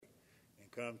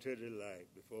come to the light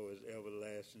before it's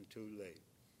everlasting too late.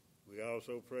 We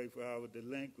also pray for our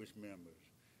delinquent members.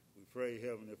 We pray,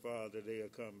 Heavenly Father, they'll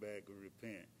come back and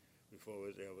repent before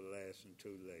it's everlasting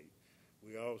too late.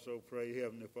 We also pray,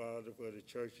 Heavenly Father, for the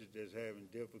churches that's having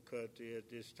difficulty at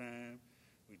this time.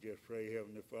 We just pray,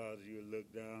 Heavenly Father, you'll look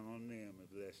down on them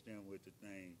and bless them with the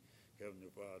thing,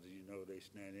 Heavenly Father, you know they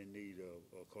stand in need of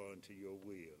according to your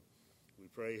will. We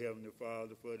pray, Heavenly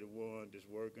Father, for the one that's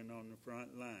working on the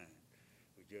front line.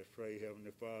 We just pray, Heavenly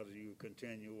Father, you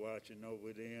continue watching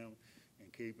over them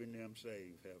and keeping them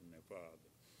safe, Heavenly Father.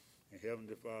 And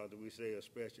Heavenly Father, we say a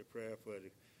special prayer for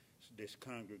this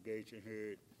congregation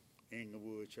here at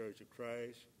Inglewood Church of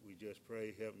Christ. We just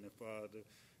pray, Heavenly Father,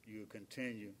 you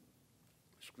continue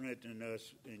strengthening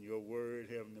us in your word,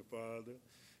 Heavenly Father.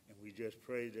 And we just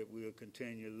pray that we'll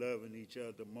continue loving each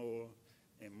other more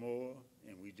and more.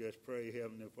 And we just pray,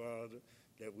 Heavenly Father,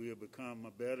 that we'll become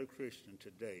a better Christian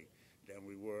today than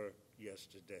we were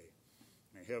yesterday.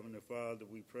 And Heavenly Father,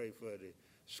 we pray for the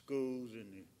schools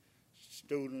and the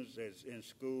students that's in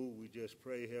school. We just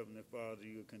pray, Heavenly Father,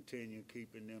 you'll continue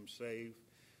keeping them safe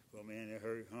from any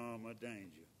hurt, harm, or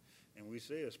danger. And we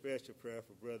say a special prayer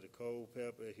for Brother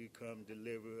Culpepper as he come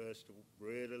deliver us the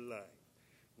bread of life.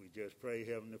 We just pray,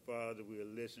 Heavenly Father, we'll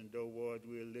listen toward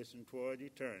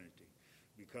eternity,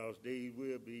 because these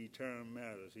will be eternal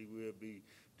matters he will be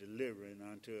delivering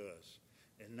unto us.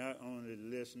 And not only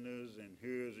listeners and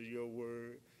hearers of your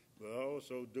word, but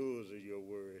also doers of your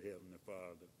word, Heavenly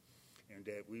Father, and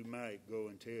that we might go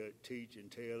and teach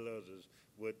and tell others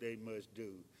what they must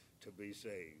do to be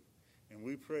saved. And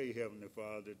we pray, Heavenly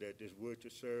Father, that this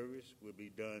worship service will be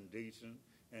done decent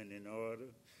and in order.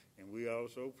 And we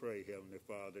also pray, Heavenly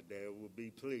Father, that it will be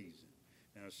pleasing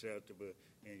and acceptable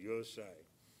in your sight.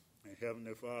 And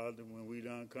Heavenly Father, when we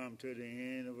done come to the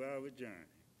end of our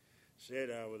journey, said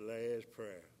our last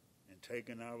prayer and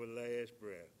taken our last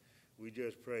breath, we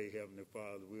just pray, Heavenly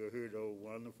Father, we'll hear those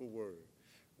wonderful words.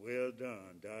 Well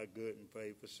done, thy good and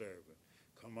faithful servant.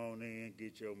 Come on in,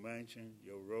 get your mansion,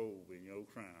 your robe, and your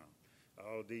crown.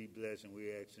 All these blessings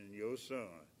we ask in your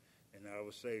Son and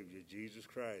our Savior, Jesus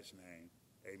Christ's name.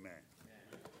 Amen.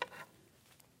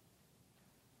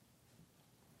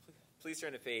 Please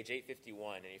turn to page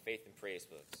 851 in your Faith and Praise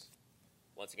books.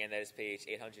 Once again, that is page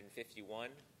 851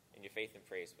 in your Faith and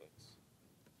Praise books.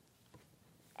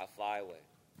 I'll fly away.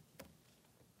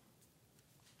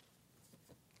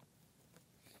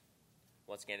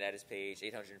 Once again, that is page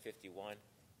 851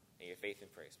 in your Faith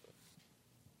and Praise books.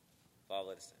 Father,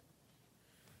 let us sing.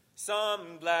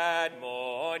 Some glad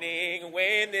morning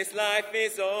when this life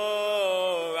is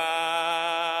o'er,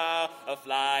 I'll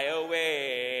fly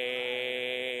away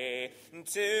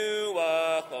to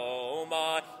a home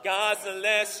on God's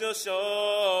celestial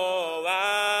shore.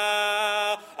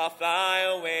 I'll fly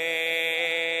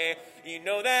away. You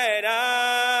know that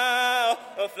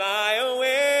I'll fly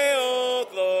away, oh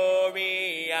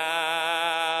glory.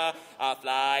 I'll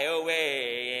fly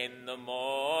away in the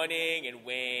morning, and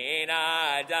when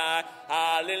I die,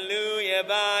 hallelujah,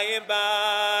 by and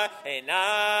by, and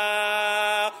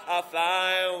I'll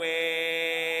fly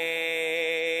away.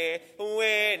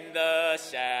 When the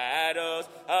shadows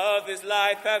of this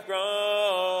life have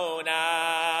grown,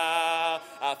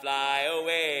 I'll fly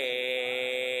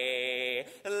away.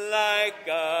 Like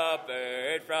a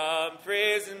bird from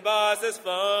prison bars has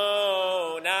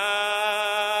flown,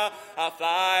 I'll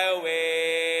fly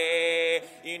away.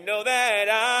 You know that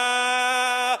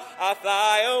I'll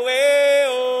fly away,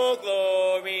 oh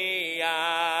glory.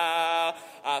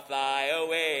 I'll fly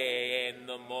away in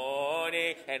the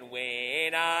morning, and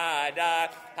when I die,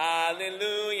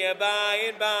 hallelujah, by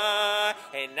and by,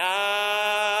 and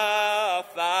I'll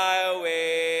fly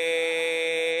away.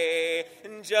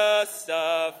 Just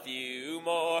a few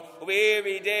more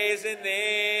weary days, and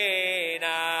then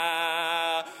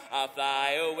I'll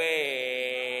fly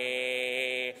away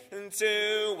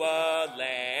to a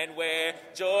land where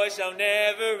joy shall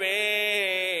never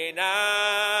end.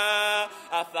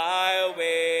 I'll fly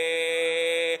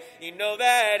away. You know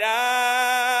that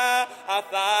I'll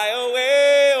fly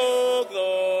away, oh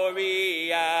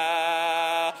glory.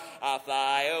 I'll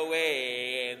fly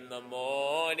away in the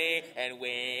morning, and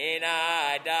when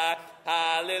I die,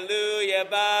 hallelujah,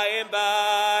 by and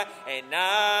by, and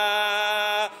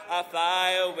I'll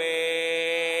fly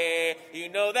away. You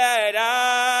know that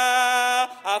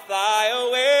I'll fly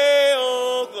away,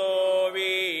 oh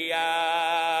glory.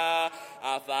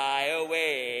 I'll fly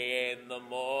away in the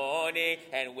morning,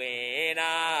 and when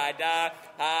I die,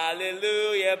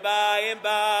 hallelujah, by and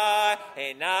by,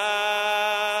 and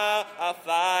I'll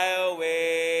fly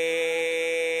away.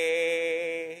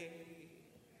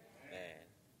 Amen.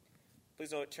 Please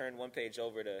don't turn one page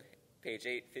over to page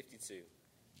 852.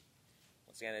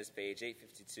 Once again, that is page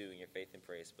 852 in your Faith and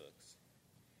Praise books.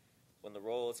 When the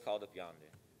roll is called up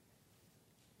yonder.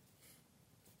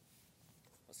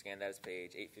 Once again, that is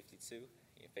page 852 in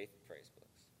your Faith and Praise books.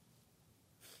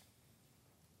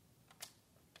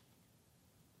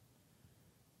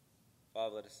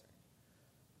 Father, let us sing.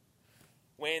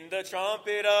 When the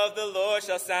trumpet of the Lord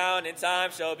shall sound, and time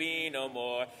shall be no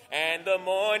more, and the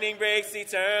morning breaks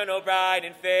eternal, bright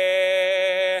and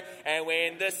fair, and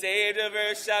when the saved of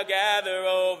earth shall gather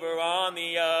over on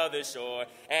the other shore,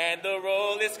 and the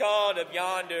roll is called up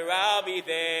yonder, I'll be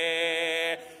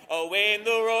there. Oh, when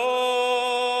the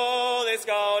roll is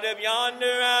called up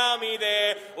yonder, I'll be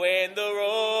there. When the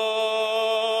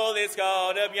roll is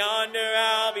called up yonder,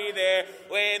 I'll be there.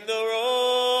 When the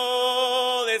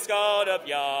roll is called up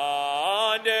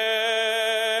yonder,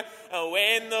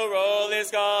 when the roll is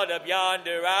called up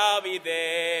yonder, I'll be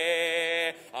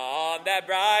there. On that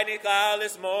bright and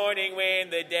cloudless morning, when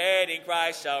the dead in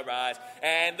Christ shall rise,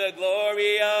 and the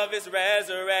glory of his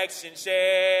resurrection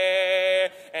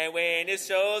share, and when his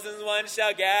chosen ones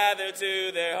shall gather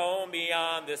to their home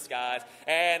beyond the skies,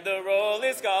 and the roll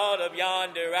is called up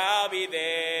yonder, I'll be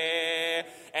there.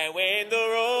 And when the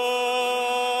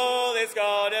roll is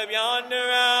called up yonder,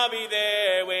 I'll be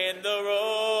there. When the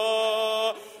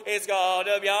roll is called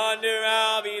up yonder,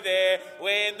 I'll be there.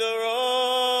 When the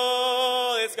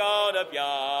roll is called up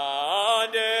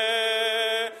yonder,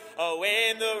 oh,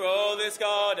 when the roll is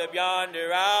called up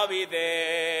yonder, I'll be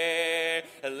there.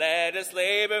 Let us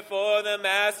labor for the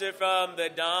Master from the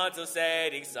dawn till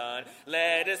setting sun.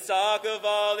 Let us talk of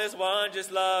all his wondrous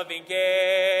loving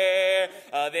care.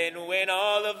 Then when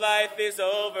all of life is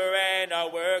over and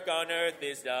our work on earth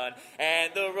is done,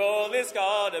 and the roll is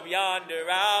called up yonder,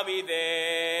 I'll be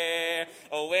there.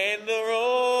 Oh, when the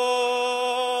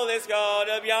roll is called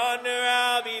up yonder,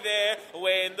 I'll be there.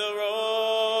 When the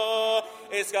roll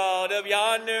is called up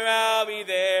yonder, I'll be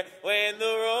there. When the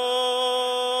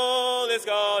roll is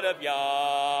called up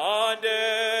yonder,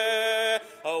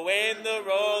 oh, when the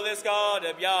roll is called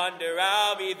up yonder,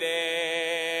 I'll be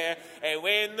there. And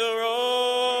when the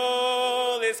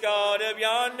roll is called up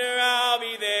yonder, I'll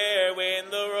be there. When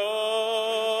the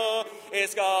roll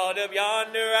is called up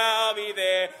yonder, I'll be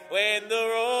there. When the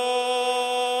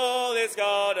roll is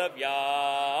called up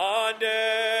yonder,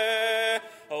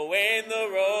 oh, when the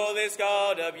roll is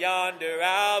called up yonder,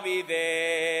 I'll be there.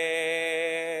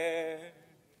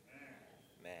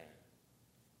 Amen.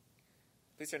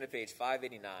 Please turn to page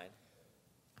 589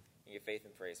 in your Faith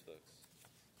and Praise books.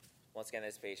 Once again,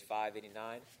 that's page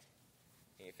 589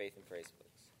 in your Faith and Praise books.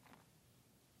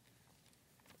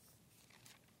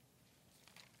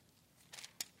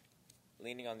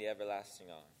 Leaning on the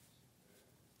everlasting arms.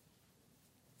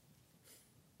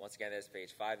 Once again, that's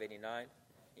page 589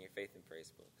 in your Faith and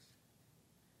Praise books.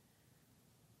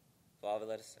 Father,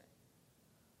 let us sing.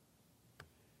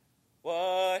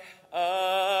 What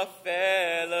a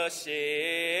fellowship,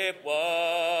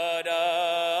 what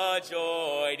a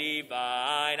joy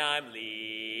divine, I'm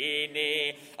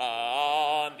leaning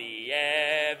on the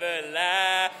everlasting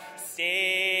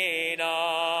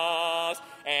arms,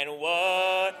 and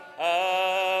what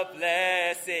a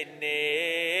blessedness,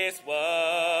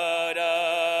 what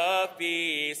a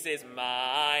peace is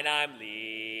mine, I'm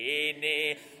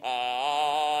leaning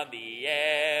on the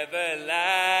everlasting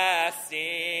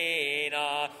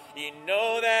arms. You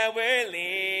know that we're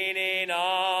leaning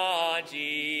on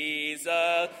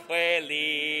Jesus, we're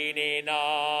leaning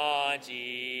on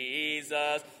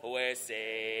Jesus, we're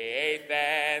safe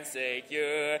and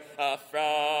secure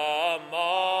from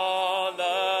all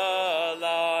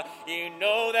alarm. You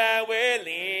know that we're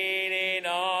leaning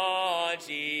on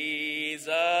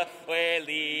Jesus, we're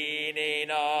leaning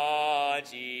on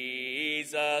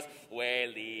Jesus, we're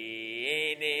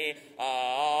leaning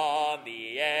on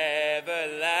the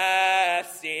everlasting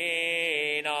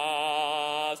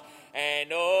arms.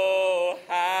 And oh,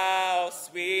 how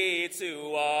sweet to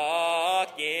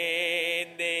walk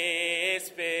in this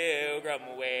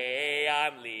pilgrim way.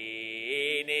 I'm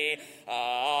leaning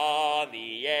on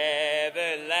the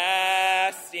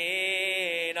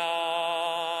everlasting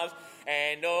arms.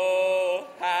 And oh,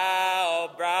 how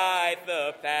bright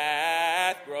the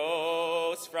path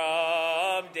grows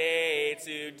from day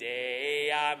to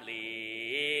day. I'm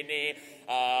leaning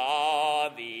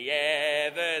on the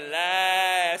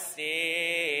everlasting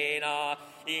arms.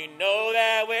 You know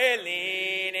that we're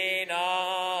leaning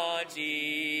on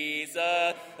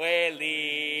Jesus, we're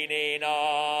leaning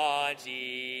on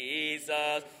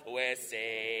Jesus, we're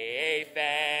safe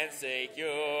and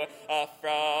secure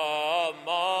from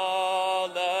all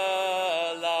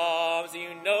alarms.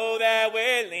 You know that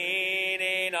we're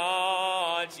leaning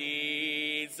on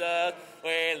Jesus.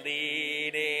 We're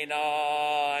leaning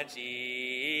on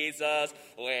Jesus.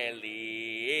 We're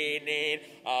leaning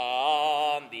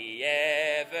on the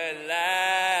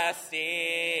everlasting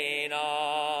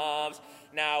arms.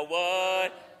 Now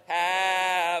what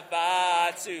have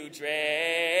I to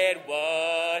dread?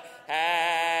 What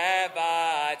have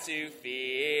I to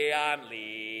fear? I'm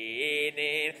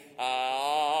leaning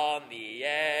on the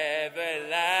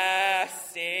everlasting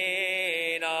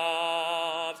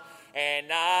arms.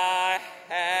 And I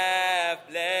have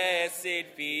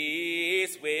blessed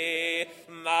peace with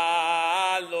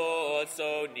my Lord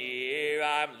so near.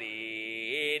 I'm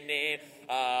leaning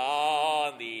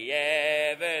on the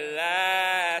everlasting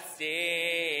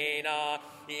arms.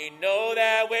 You know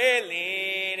that we're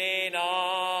leaning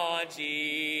on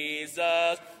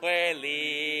Jesus. We're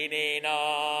leaning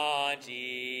on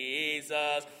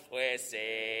Jesus. We're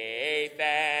safe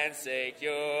and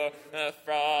secure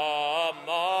from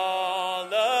all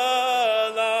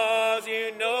alarms.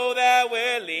 You know that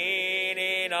we're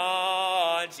leaning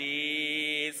on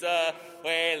Jesus.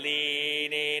 We're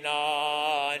leaning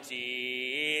on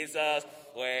Jesus.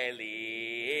 We're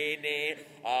leaning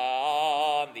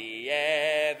on the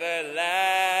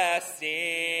everlasting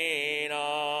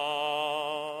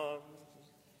arms.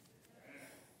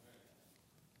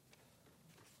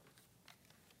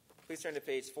 Please turn to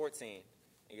page 14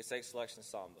 in your second selection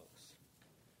psalm books.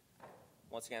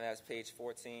 Once again, that's page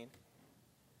 14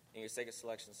 in your second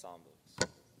selection psalm books.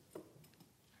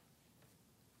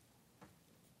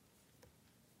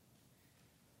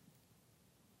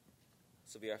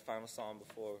 This will be our final psalm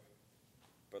before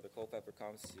Brother Culpepper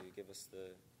comes to give us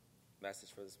the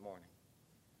message for this morning.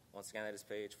 Once again, that is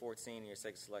page 14 in your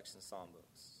second selection psalm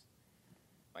books.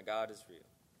 My God is real.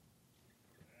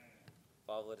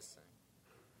 Father, let us sing.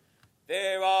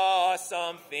 There are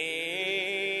some things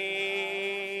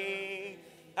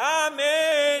I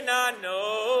may not know,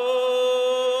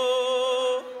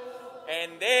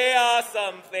 and there are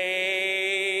some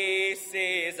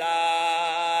places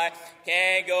I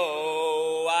can't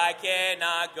go, I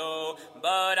cannot go,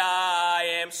 but I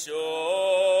am sure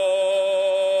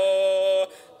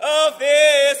of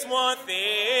this one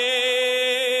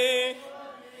thing,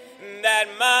 that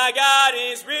my God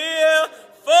is real,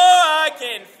 for I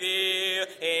can feel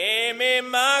him in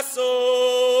my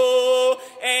soul.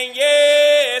 And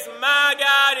yes, my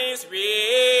God is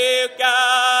real.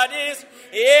 God is,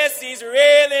 yes, he's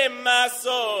real in my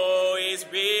soul. He's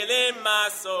real in my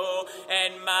soul.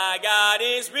 And my God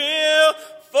is real,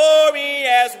 for he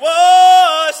has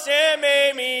washed and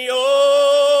made me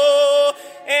whole.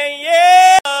 And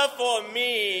yeah, love for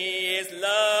me is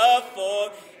love for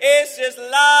me. It's just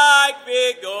like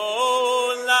big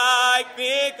gold, like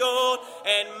big gold.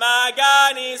 And my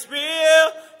God is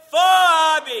real, for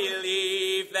I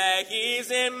believe that he's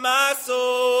in my soul.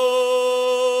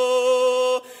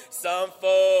 Some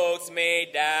folks may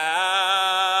doubt,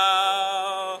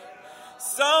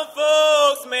 some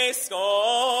folks may scorn,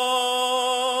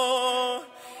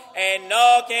 and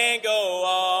all can go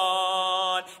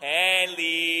on and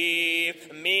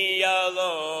leave me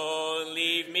alone,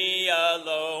 leave me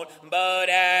alone. But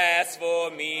as for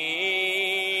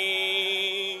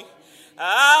me,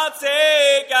 I'll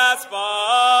take God's part,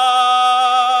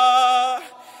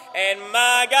 and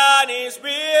my God is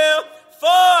real, for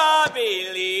I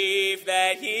believe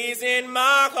that he's in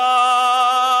my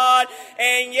heart.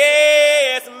 And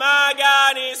yes, my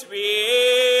God is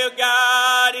real,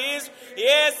 God is,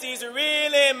 yes, he's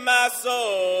real in my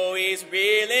soul, he's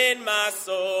real in my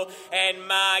soul. And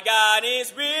my God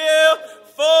is real,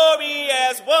 for he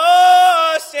has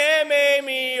washed and made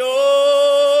me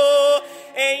whole.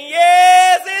 And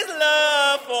yes, his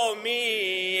love for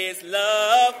me, his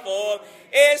love for me,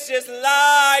 it's just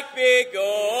like big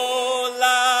gold,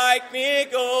 like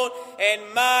big gold. And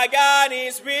my God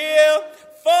is real,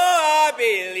 for I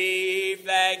believe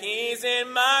that he's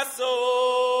in my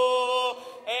soul.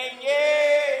 And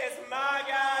yes, my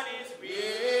God is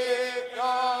real,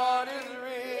 God is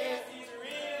real. Yes,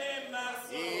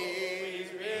 he's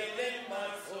real in my soul, he's real in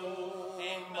my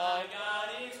soul. And my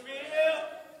God is real,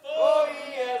 for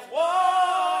he has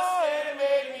washed and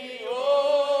made me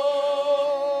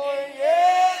whole. And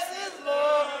yes, his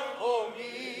love for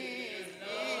me, his love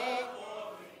for me,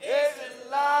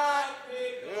 yes, it's like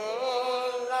big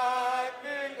gold, like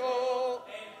big gold.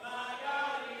 And my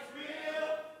God is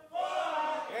real, for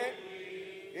I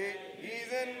believe he's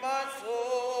in my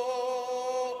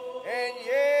soul. And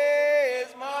yes,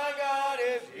 my God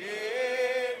is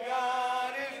real,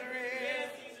 God is real.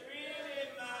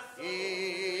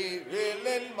 He's real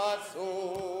in my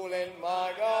soul, and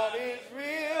my God is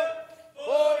real,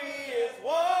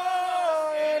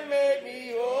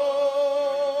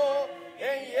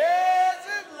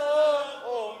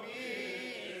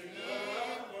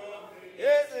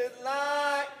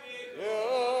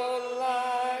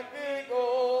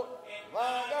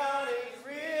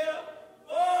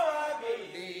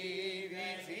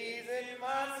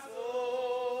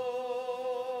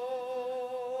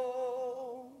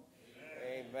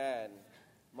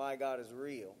 is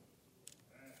real.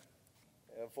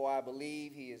 For I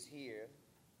believe he is here,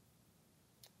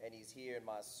 and he's here in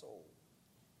my soul.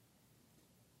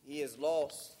 He is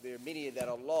lost. There are many that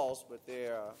are lost, but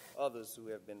there are others who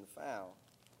have been found.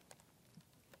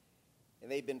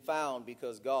 And they've been found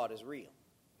because God is real.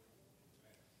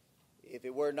 If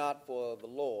it were not for the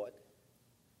Lord,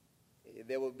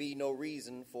 there would be no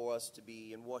reason for us to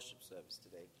be in worship service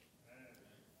today.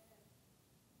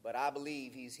 But I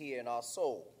believe he's here in our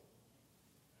soul.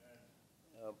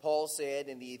 Paul said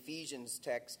in the Ephesians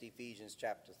text, Ephesians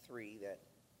chapter 3, that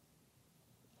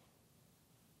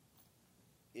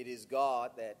it is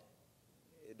God that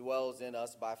dwells in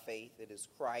us by faith. It is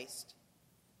Christ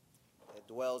that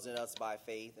dwells in us by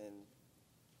faith, and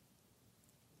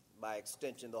by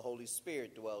extension, the Holy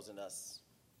Spirit dwells in us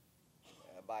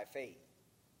by faith.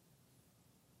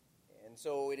 And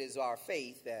so it is our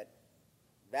faith that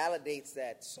validates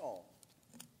that song.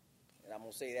 And I'm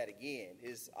going to say that again.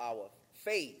 It's our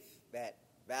faith that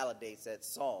validates that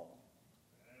song,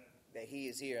 that he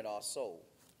is here in our soul.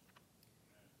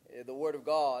 The Word of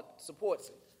God supports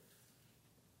it.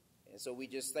 And so we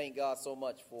just thank God so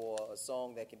much for a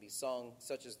song that can be sung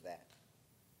such as that,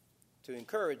 to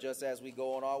encourage us as we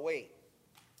go on our way,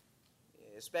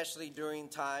 especially during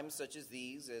times such as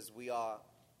these, as we are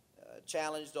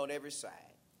challenged on every side.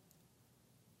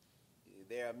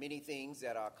 There are many things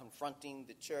that are confronting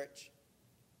the church,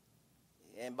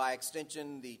 and by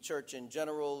extension, the church in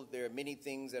general. There are many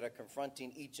things that are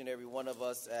confronting each and every one of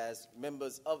us as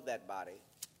members of that body,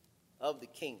 of the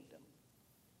kingdom.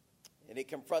 And it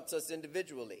confronts us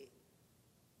individually.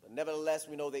 But nevertheless,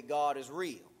 we know that God is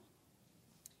real.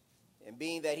 And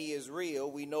being that he is real,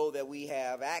 we know that we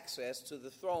have access to the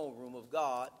throne room of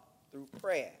God through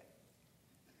prayer.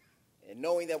 And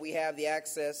knowing that we have the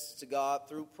access to God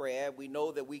through prayer, we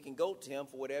know that we can go to him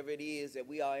for whatever it is that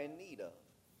we are in need of.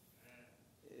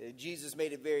 Jesus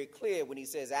made it very clear when he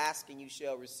says, ask and you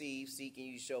shall receive, seek and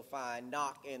you shall find,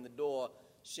 knock and the door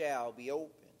shall be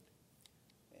opened.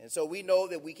 And so we know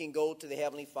that we can go to the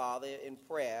Heavenly Father in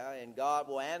prayer, and God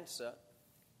will answer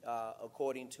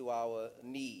according to our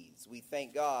needs. We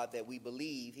thank God that we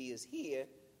believe he is here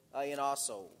in our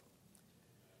soul.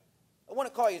 I want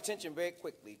to call your attention very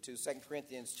quickly to 2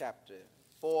 Corinthians chapter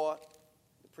 4.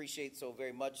 Appreciate so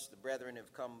very much the brethren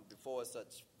have come before us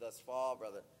thus far,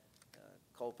 Brother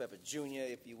Culpepper Jr.,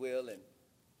 if you will, and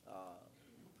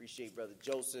appreciate Brother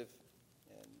Joseph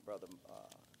and Brother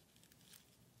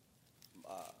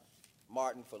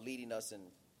Martin for leading us in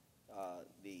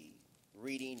the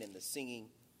reading and the singing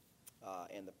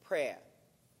and the prayer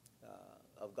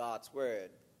of God's Word.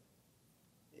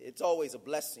 It's always a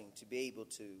blessing to be able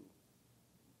to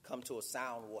come to a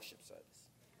sound worship service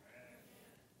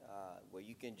where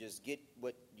you can just get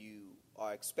what you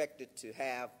are expected to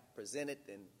have presented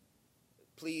and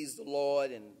please the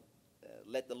Lord and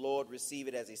let the Lord receive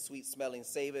it as a sweet-smelling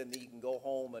savor, and then you can go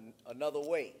home another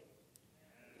way.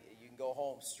 You can go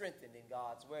home strengthened in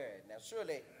God's Word. Now,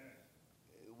 surely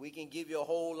we can give you a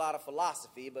whole lot of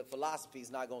philosophy, but philosophy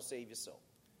is not going to save your soul.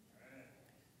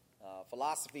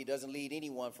 Philosophy doesn't lead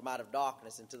anyone from out of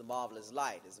darkness into the marvelous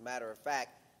light. As a matter of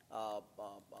fact,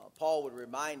 Paul would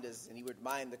remind us, and he would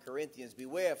remind the Corinthians,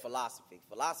 beware of philosophy.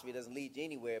 Philosophy doesn't lead you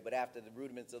anywhere but after the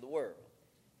rudiments of the world,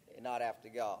 and not after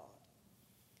God.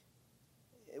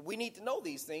 We need to know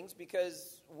these things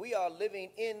because we are living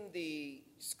in the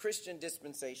Christian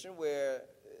dispensation where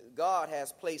God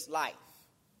has placed life.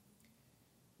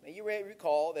 Now, you may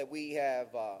recall that we have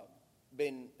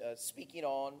been speaking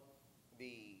on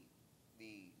the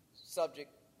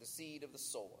subject, the seed of the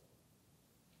sower.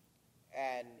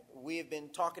 And we have been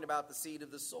talking about the seed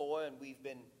of the sower, and we've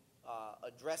been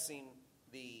addressing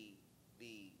the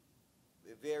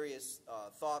various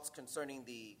thoughts concerning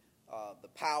the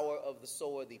power of the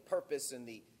sower, the purpose, and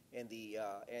the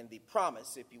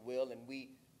promise, if you will. And we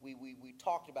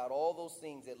talked about all those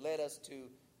things that led us to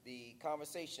the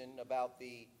conversation about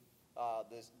the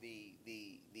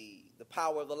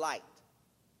power of the light.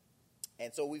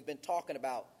 And so we've been talking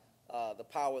about the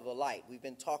power of the light. We've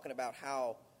been talking about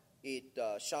how it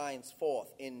shines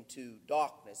forth into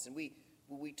darkness. And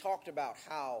we talked about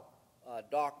how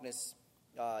darkness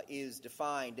is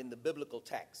defined in the biblical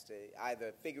text,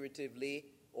 either figuratively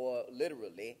or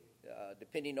literally,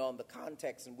 depending on the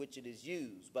context in which it is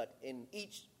used. But in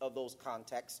each of those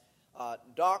contexts,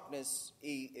 darkness,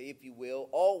 if you will,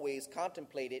 always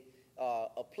contemplated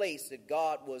a place that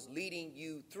God was leading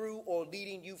you through or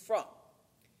leading you from.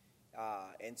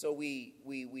 And so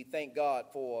we thank God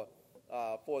for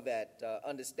that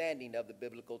understanding of the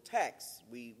biblical text.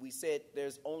 We said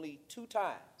there's only two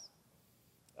times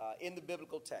in the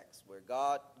biblical text where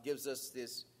God gives us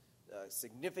this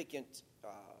significant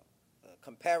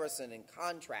comparison and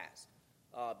contrast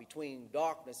between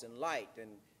darkness and light.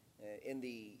 And in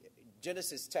the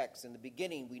Genesis text, in the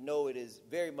beginning, we know it is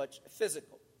very much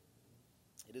physical.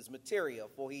 It is material,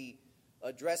 for he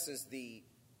addresses the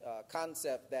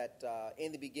concept that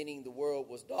in the beginning the world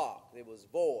was dark, it was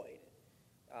void.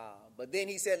 But then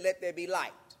he said, let there be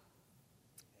light.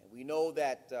 And we know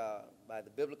that by the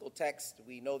biblical text,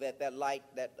 we know that that light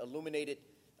that illuminated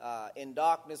in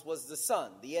darkness was the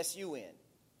sun, the S-U-N.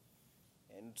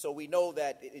 And so we know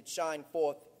that it shined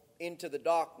forth into the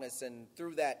darkness, and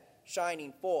through that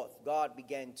shining forth, God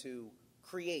began to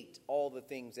create all the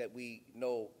things that we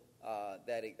know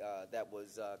that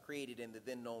was created in the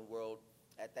then known world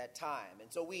at that time.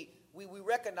 And so we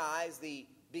recognize the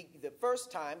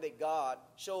first time that God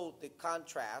showed the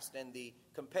contrast and the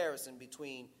comparison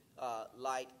between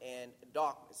light and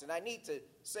darkness. And I need to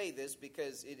say this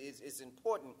because it's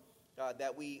important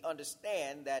that we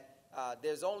understand that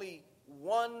there's only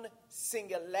one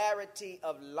singularity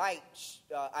of light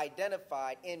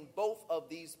identified in both of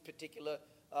these particular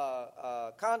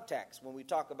contexts when we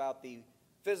talk about the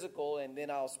physical, and then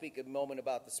I'll speak a moment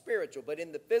about the spiritual. But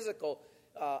in the physical,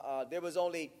 there was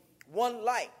only one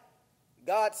light.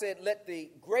 God said, let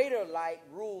the greater light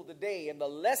rule the day and the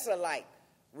lesser light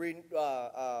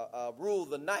rule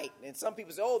the night. And some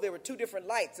people say, oh, there were two different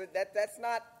lights. That's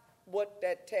not what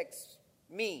that text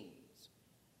means.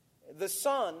 The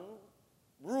sun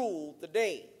ruled the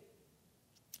day.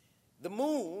 The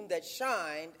moon that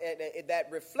shined,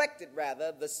 that reflected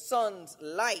rather, the sun's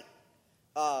light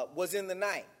was in the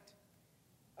night.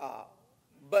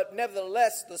 But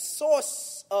nevertheless, the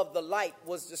source of the light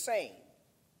was the same.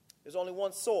 There's only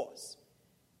one source.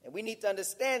 And we need to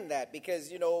understand that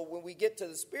because, when we get to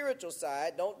the spiritual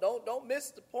side, don't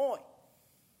miss the point.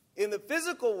 In the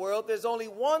physical world, there's only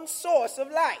one source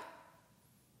of light,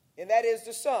 and that is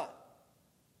the sun.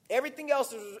 Everything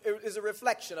else is a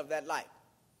reflection of that light.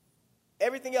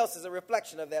 Everything else is a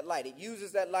reflection of that light. It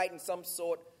uses that light in some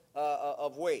sort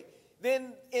of way.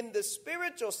 Then in the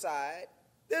spiritual side,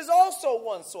 there's also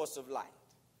one source of light.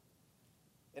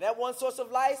 And that one source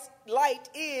of light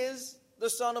is the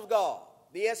Son of God,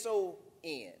 the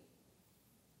S-O-N.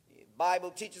 The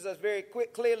Bible teaches us very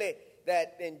clearly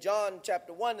that in John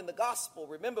chapter 1 in the gospel,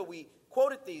 remember we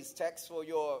quoted these texts for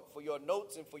your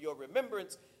notes and for your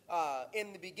remembrance.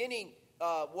 In the beginning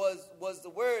was the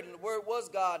Word, and the Word was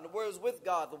God, and the Word was with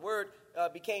God. The Word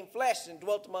became flesh and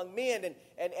dwelt among men,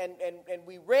 and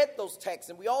we read those texts,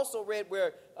 and we also read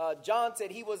where John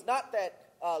said he was not that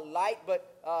light,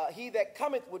 but he that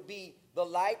cometh would be the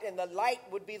light, and the light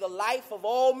would be the life of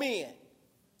all men,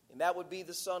 and that would be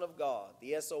the Son of God,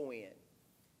 the S-O-N.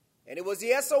 And it was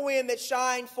the S-O-N that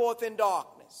shined forth in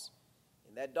darkness,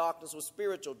 and that darkness was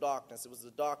spiritual darkness. It was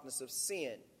the darkness of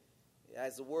sin.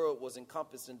 As the world was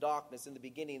encompassed in darkness in the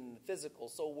beginning in the physical,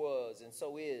 so was and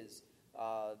so is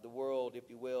the world, if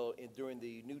you will, during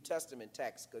the New Testament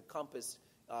text, encompassed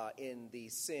in the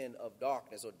sin of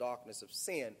darkness or darkness of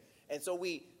sin. And so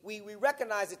we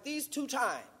recognize that these two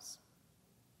times,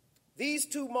 these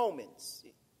two moments,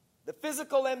 the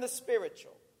physical and the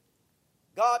spiritual,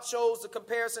 God shows the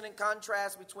comparison and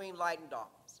contrast between light and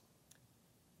darkness.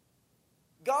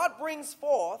 God brings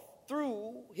forth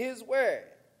through his word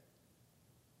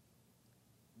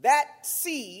that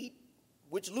seed,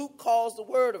 which Luke calls the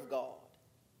Word of God,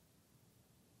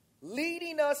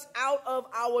 leading us out of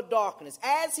our darkness,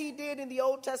 as he did in the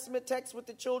Old Testament text with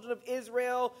the children of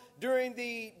Israel during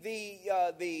the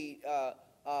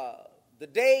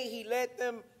day he led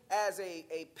them as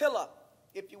a pillar,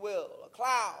 if you will, a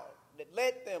cloud that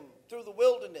led them through the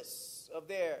wilderness of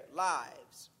their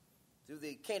lives, through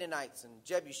the Canaanites and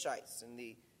Jebusites and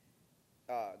the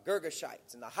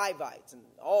Girgashites and the Hivites and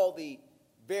all the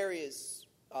various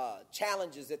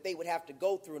challenges that they would have to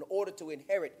go through in order to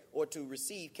inherit or to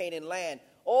receive Canaan land.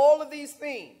 All of these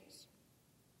things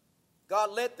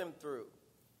God led them through.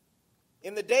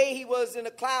 In the day he was in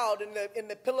a cloud, in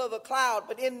the pillar of a cloud,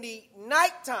 but in the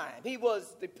nighttime he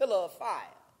was the pillar of fire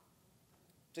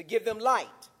to give them light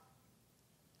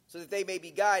so that they may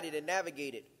be guided and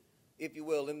navigated, if you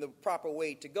will, in the proper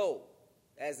way to go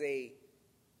as they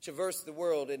traverse the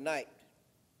world at night.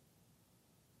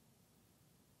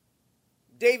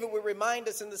 David would remind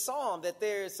us in the psalm that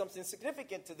there is something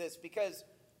significant to this because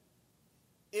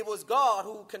it was God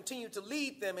who continued to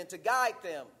lead them and to guide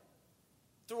them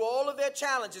through all of their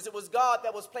challenges. It was God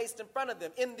that was placed in front of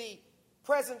them in the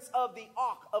presence of the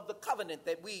Ark of the Covenant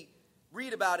that we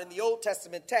read about in the Old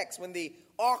Testament text. When the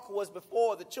Ark was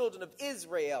before the children of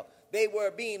Israel, they were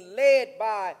being led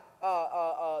by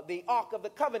the Ark of the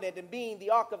Covenant, and being the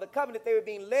Ark of the Covenant, they were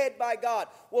being led by God.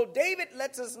 Well, David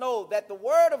lets us know that the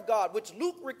Word of God, which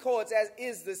Luke records as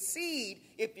is the seed,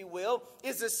 if you will,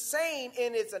 is the same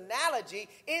in its analogy,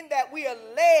 in that we are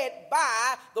led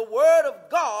by the Word of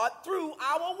God through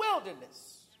our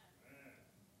wilderness.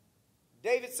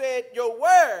 David said, your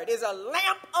word is a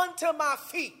lamp unto my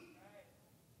feet.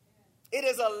 It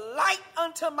is a light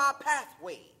unto my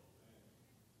pathway.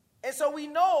 And so we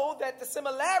know that the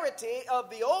similarity of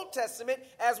the Old Testament,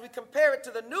 as we compare it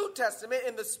to the New Testament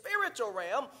in the spiritual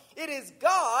realm, it is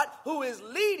God who is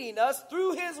leading us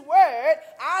through his word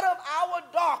out of our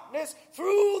darkness,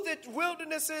 through the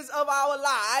wildernesses of our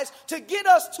lives, to get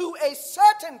us to a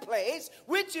certain place,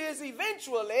 which is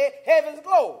eventually heaven's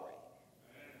glory,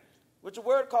 which a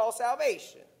word called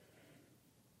salvation.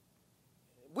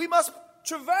 We must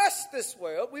traverse this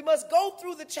world. We must go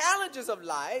through the challenges of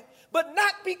life, but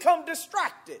not become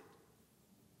distracted.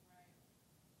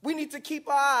 We need to keep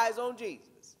our eyes on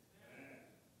Jesus.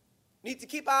 We need to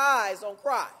keep our eyes on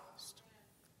Christ.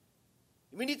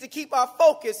 We need to keep our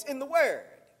focus in the Word,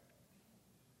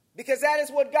 because that is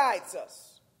what guides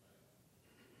us.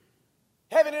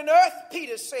 Heaven and earth,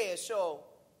 Peter says, shall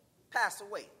pass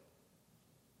away,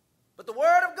 but the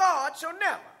Word of God shall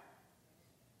never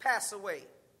pass away.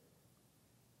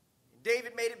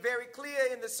 David made it very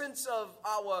clear in the sense of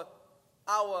our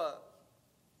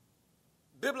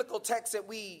biblical text that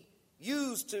we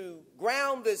use to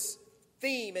ground this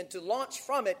theme and to launch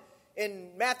from it in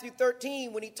Matthew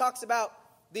 13, when he talks about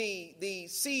the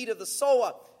seed of the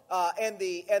sower and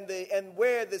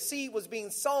where the seed was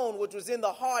being sown, which was in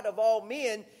the heart of all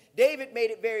men. David made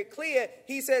it very clear.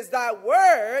 He says, thy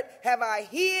word have I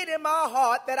hid in my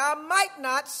heart, that I might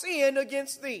not sin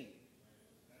against thee.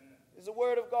 It's the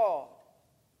word of God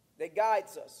that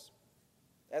guides us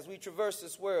as we traverse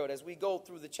this world, as we go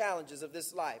through the challenges of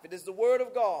this life. It is the word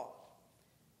of God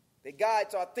that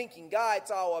guides our thinking,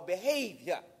 guides our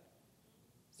behavior.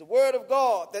 It's the word of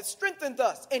God that strengthens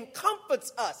us and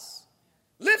comforts us,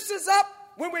 lifts us up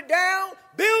when we're down,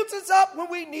 builds us up when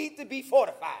we need to be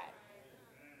fortified.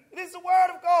 It is the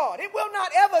word of God. It will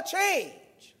not ever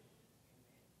change.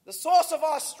 The source of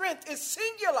our strength is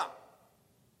singular.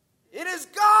 It is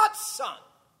God's Son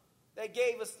that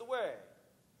gave us the word.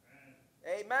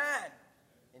 Amen.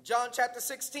 In John chapter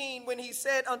 16, when he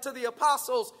said unto the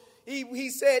apostles, he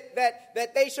said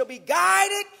that they shall be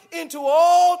guided into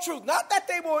all truth. Not that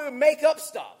they will make up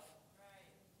stuff,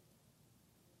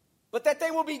 but that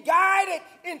they will be guided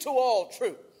into all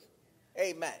truth.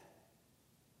 Amen.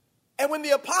 And when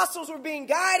the apostles were being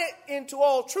guided into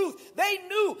all truth, they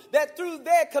knew that through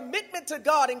their commitment to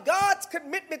God and God's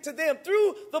commitment to them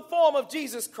through the form of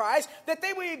Jesus Christ, that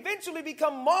they would eventually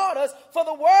become martyrs for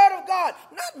the word of God.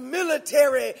 Not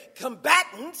military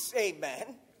combatants,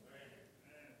 amen,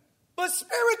 but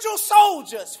spiritual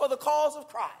soldiers for the cause of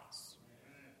Christ.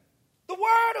 The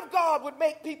word of God would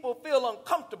make people feel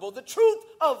uncomfortable. The truth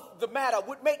of the matter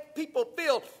would make people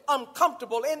feel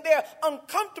uncomfortable, and their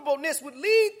uncomfortableness would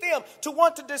lead them to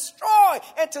want to destroy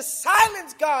and to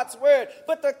silence God's word.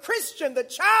 But the Christian, the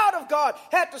child of God,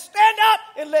 had to stand up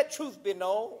and let truth be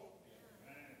known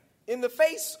in the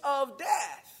face of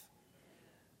death.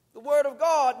 The word of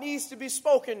God needs to be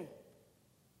spoken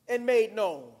and made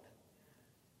known.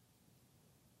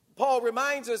 Paul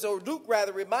reminds us, or Luke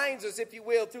rather reminds us, if you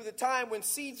will, through the time when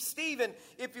Stephen,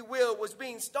 if you will, was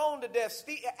being stoned to death.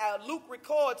 Luke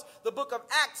records the book of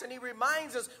Acts, and he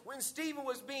reminds us when Stephen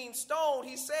was being stoned,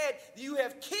 he said, you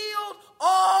have killed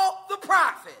all the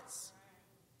prophets,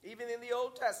 even in the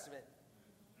Old Testament.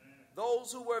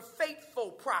 Those who were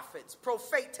faithful prophets,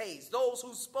 prophetes, those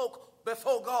who spoke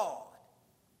before God.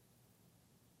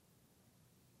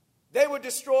 They were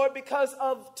destroyed because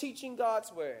of teaching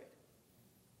God's word.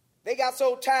 They got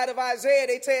so tired of Isaiah,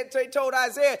 they told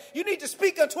Isaiah, you need to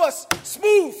speak unto us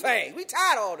smooth things. We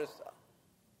tired of all this stuff.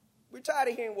 We're tired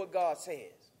of hearing what God says.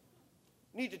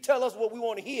 You need to tell us what we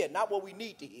want to hear, not what we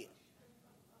need to hear.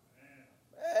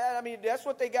 I mean, that's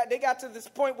what they got. They got to this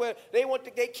point where they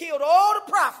killed all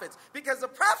the prophets because the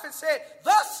prophet said,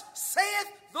 thus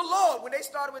saith the Lord. When they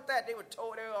started with that, they were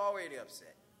already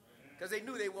upset because they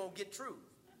knew they won't get truth.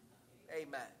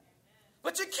 Amen.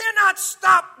 But you cannot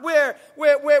stop where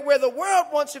the world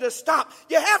wants you to stop.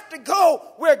 You have to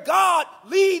go where God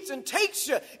leads and takes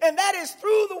you, and that is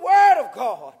through the word of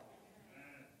God.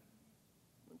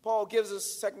 When Paul gives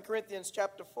us 2 Corinthians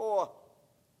chapter 4,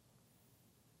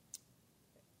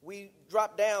 We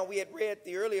dropped down, we had read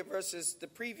the earlier verses the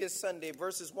previous Sunday,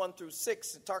 verses 1 through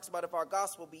 6. It talks about if our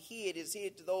gospel be hid, it is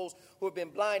hid to those who have been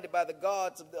blinded by the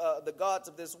gods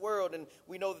of this world. And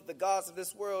we know that the gods of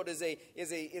this world is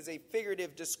a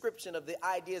figurative description of the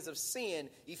ideas of sin.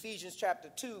 Ephesians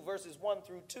chapter 2, verses 1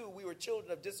 through 2. We were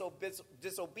children of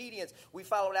disobedience. We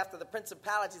followed after the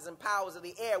principalities and powers of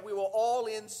the air. We were all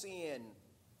in sin.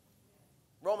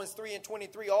 Romans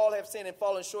 3:23, all have sinned and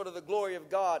fallen short of the glory of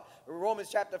God. Romans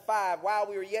chapter 5, while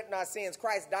we were yet in our sins,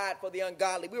 Christ died for the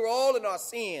ungodly. We were all in our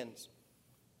sins.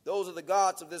 Those are the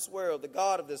gods of this world, the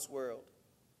God of this world.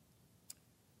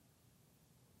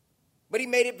 But he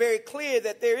made it very clear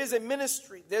that there is a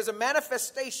ministry, there's a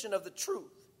manifestation of the truth.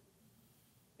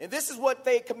 And this is what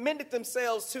they commended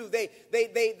themselves to.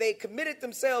 They committed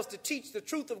themselves to teach the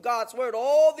truth of God's word.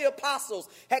 All the apostles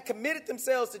had committed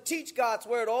themselves to teach God's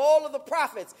word. All of the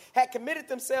prophets had committed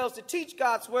themselves to teach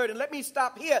God's word. And let me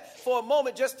stop here for a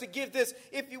moment just to give this,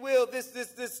 if you will, this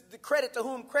the credit to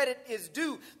whom credit is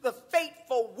due. The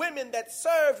faithful women that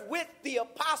served with the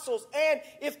apostles, and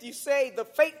if you say the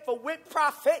faithful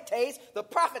prophetess, the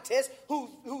prophetess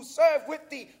who served with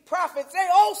the prophets, they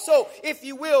also, if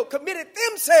you will, committed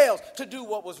themselves to do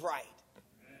what was right.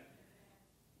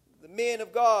 The men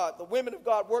of God, the women of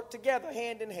God worked together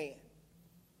hand in hand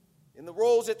in the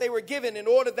roles that they were given in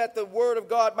order that the word of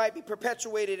God might be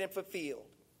perpetuated and fulfilled.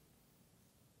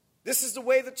 This is the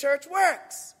way the church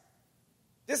works.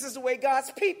 This is the way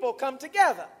God's people come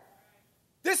together.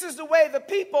 This is the way the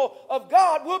people of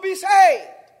God will be saved.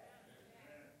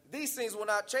 These things will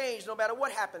not change no matter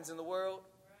what happens in the world.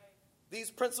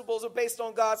 These principles are based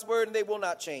on God's word, and they will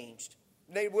not change.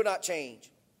 They will not change.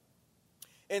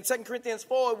 In 2 Corinthians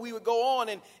 4, we would go on,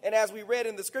 and as we read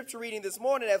in the scripture reading this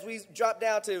morning, as we drop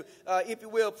down to, if you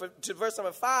will, to verse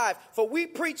number 5, for we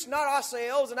preach not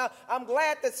ourselves, and I'm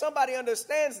glad that somebody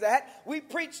understands that. We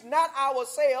preach not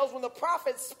ourselves. When the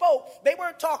prophets spoke, they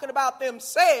weren't talking about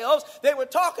themselves. They were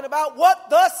talking about what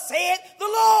thus said the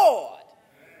Lord.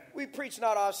 We preach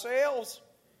not ourselves.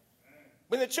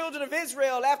 When the children of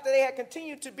Israel, after they had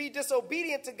continued to be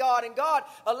disobedient to God, and God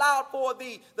allowed for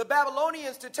the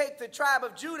Babylonians to take the tribe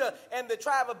of Judah and the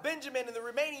tribe of Benjamin and the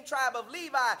remaining tribe of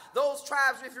Levi, those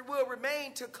tribes, if you will,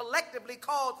 remained to collectively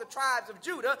called the tribes of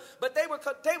Judah, but they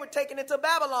were taken into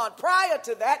Babylon. Prior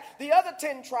to that, the other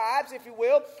 10 tribes, if you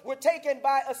will, were taken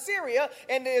by Assyria,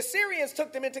 and the Assyrians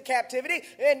took them into captivity,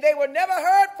 and they were never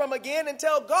heard from again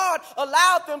until God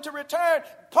allowed them to return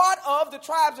part of the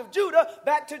tribes of Judah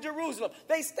back to Jerusalem.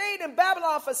 They stayed in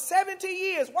Babylon for 70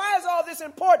 years. Why is all this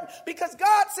important? Because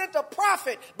God sent a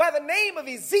prophet by the name of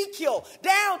Ezekiel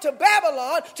down to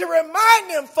Babylon to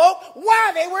remind them folk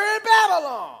why they were in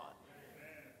Babylon.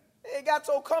 They got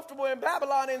so comfortable in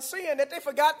Babylon and sin that they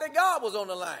forgot that God was on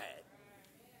the line.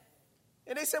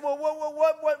 And they said, well,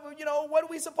 what are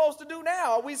we supposed to do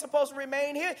now? Are we supposed to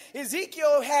remain here?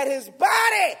 Ezekiel had his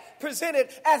body presented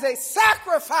as a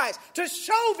sacrifice to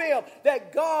show them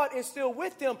that God is still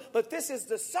with them. But this is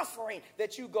the suffering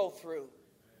that you go through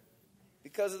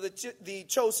because of the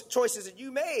choices that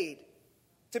you made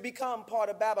to become part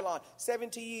of Babylon.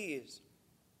 70 years.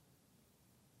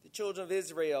 The children of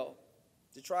Israel,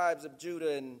 the tribes of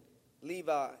Judah and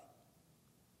Levi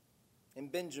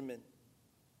and Benjamin,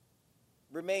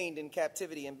 remained in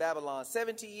captivity in Babylon.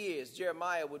 70 years,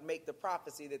 Jeremiah would make the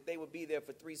prophecy that they would be there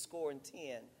for 70.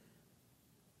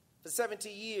 For 70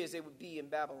 years, they would be in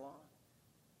Babylon.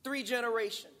 3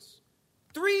 generations.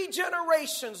 3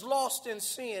 generations lost in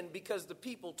sin because the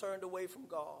people turned away from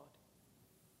God.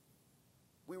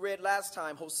 We read last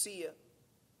time, Hosea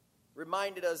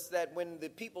reminded us that when the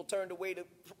people turned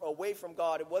away from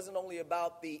God, it wasn't only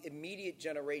about the immediate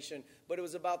generation, but it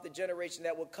was about the generation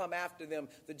that would come after them,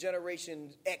 the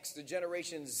generation X, the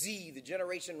generation Z, the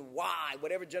generation Y,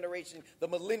 whatever generation, the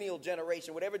millennial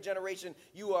generation, whatever generation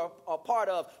you are a part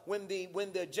of. When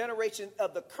the generation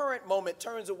of the current moment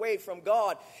turns away from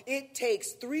God, it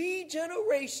takes 3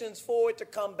 generations for it to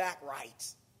come back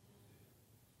right.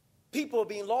 People are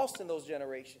being lost in those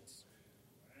generations.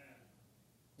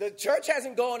 The church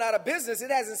hasn't gone out of business. It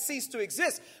hasn't ceased to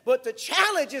exist. But the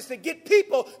challenge is to get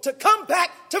people to come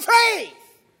back to faith.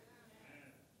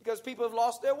 Because people have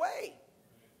lost their way.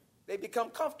 They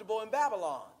become comfortable in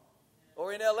Babylon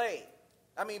or in L.A.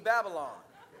 Babylon.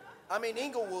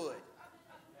 Inglewood.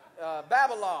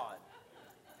 Babylon.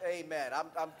 Amen.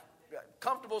 I'm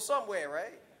comfortable somewhere,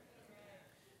 right?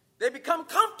 They become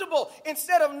comfortable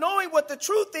instead of knowing what the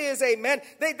truth is, amen.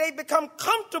 They become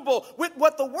comfortable with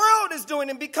what the world is doing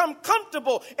and become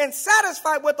comfortable and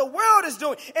satisfied with what the world is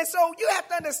doing. And so you have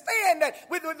to understand that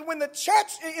when the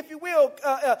church, if you will,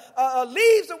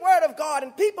 leaves the word of God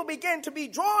and people begin to be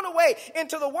drawn away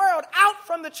into the world out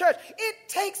from the church, it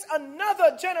takes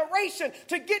another generation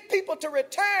to get people to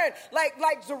return,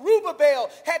 like Zerubbabel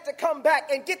had to come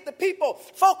back and get the people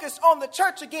focused on the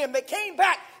church again. They came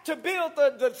back to build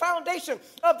the foundation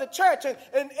of the church. And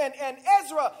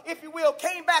Ezra, if you will,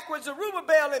 came back with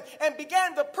Zerubbabel and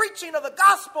began the preaching of the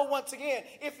gospel once again,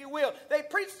 if you will. They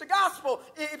preached the gospel,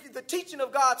 the teaching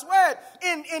of God's word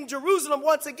in Jerusalem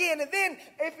once again. And then,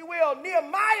 if you will,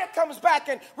 Nehemiah comes back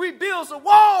and rebuilds the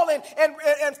wall and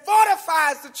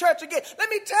fortifies the church again. Let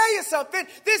me tell you something.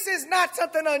 This is not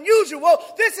something unusual.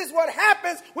 This is what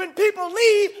happens when people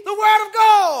leave the word of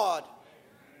God.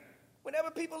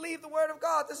 Whenever people leave the word of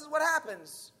God, this is what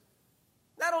happens.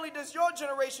 Not only does your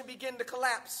generation begin to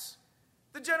collapse,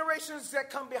 the generations that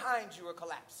come behind you are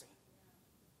collapsing.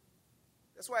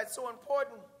 That's why it's so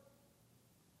important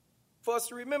for us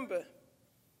to remember,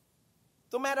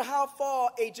 no matter how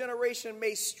far a generation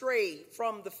may stray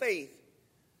from the faith,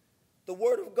 the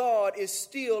word of God is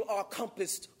still our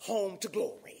compass home to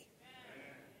glory.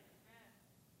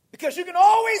 Because you can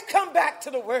always come back to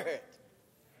the word.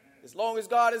 As long as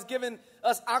God has given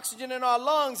us oxygen in our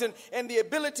lungs and the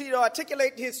ability to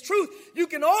articulate his truth, you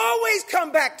can always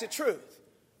come back to truth.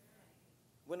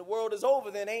 When the world is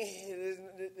over, then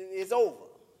it's over.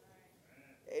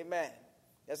 Amen.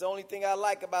 That's the only thing I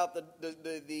like about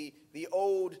the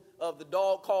ode of the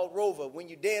dog called Rover. When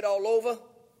you're dead all over,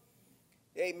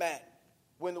 amen.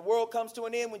 When the world comes to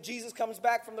an end, when Jesus comes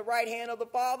back from the right hand of the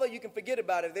Father, you can forget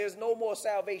about it. There's no more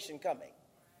salvation coming.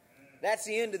 That's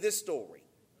the end of this story.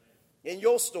 In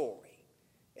your story.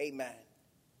 Amen.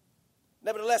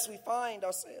 Nevertheless, we find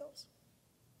ourselves.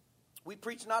 We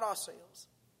preach not ourselves,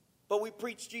 but we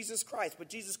preach Jesus Christ, but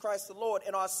Jesus Christ the Lord,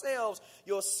 and ourselves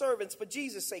your servants for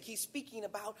Jesus' sake. He's speaking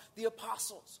about the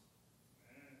apostles.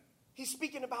 He's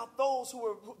speaking about those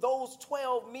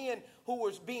 12 men who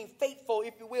were being faithful,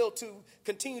 if you will, to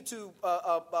continue to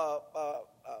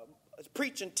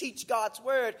preach and teach God's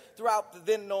word throughout the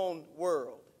then known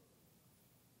world.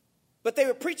 But they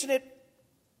were preaching it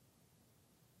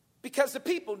because the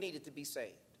people needed to be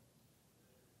saved.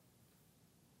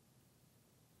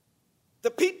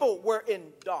 The people were in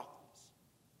darkness.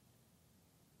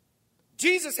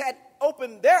 Jesus had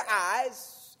opened their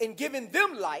eyes and given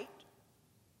them light,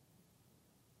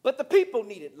 but the people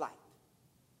needed light.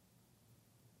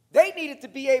 They needed to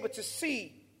be able to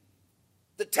see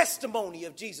the testimony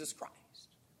of Jesus Christ.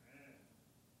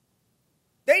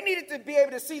 They needed to be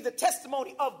able to see the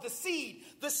testimony of the seed.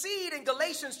 The seed in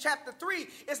Galatians chapter 3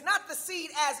 is not the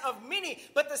seed as of many,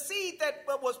 but the seed that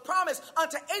was promised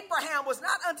unto Abraham was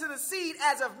not unto the seed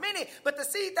as of many, but the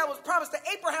seed that was promised to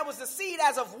Abraham was the seed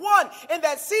as of one, and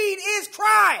that seed is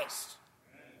Christ.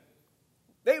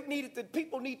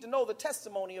 People need to know the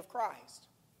testimony of Christ.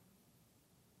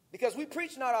 Because we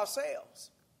preach not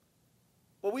ourselves,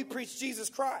 but we preach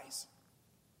Jesus Christ.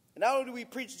 And not only do we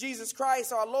preach Jesus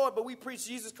Christ our Lord, but we preach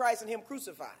Jesus Christ and him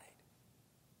crucified.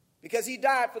 Because he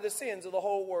died for the sins of the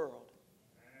whole world.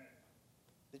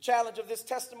 The challenge of this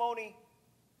testimony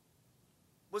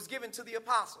was given to the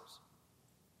apostles.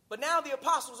 But now the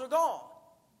apostles are gone.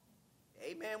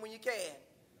 Amen when you can.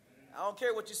 I don't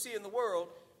care what you see in the world.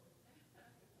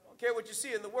 I don't care what you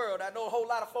see in the world. I know a whole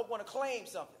lot of folk want to claim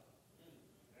something.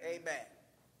 Amen.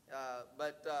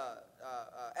 But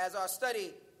as our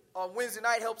study on Wednesday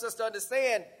night helps us to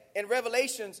understand in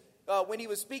Revelations, when he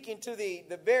was speaking to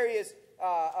the various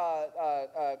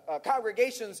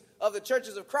congregations of the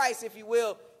churches of Christ, if you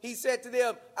will, he said to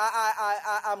them,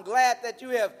 I'm glad that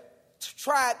you have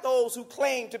tried those who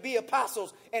claim to be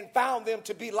apostles and found them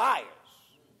to be liars.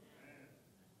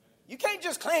 You can't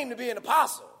just claim to be an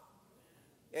apostle.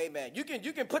 Amen. You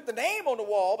can put the name on the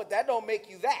wall, but that don't make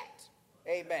you that.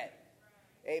 Amen.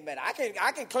 Amen.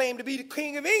 I can claim to be the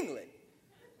King of England,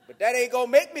 but that ain't going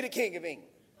to make me the King of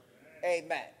England.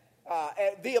 Amen.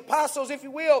 The apostles, if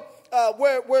you will,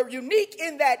 were unique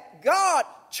in that God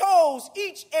chose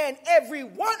each and every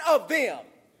one of them.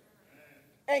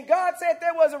 And God said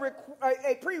there was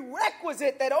a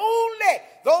prerequisite that only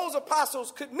those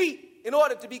apostles could meet in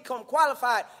order to become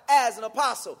qualified as an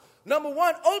apostle. Number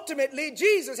one, ultimately,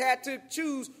 Jesus had to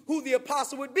choose who the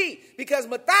apostle would be, because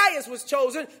Matthias was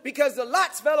chosen because the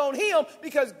lots fell on him,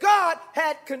 because God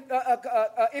had,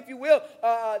 if you will,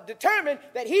 determined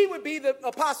that he would be the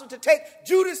apostle to take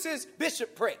Judas's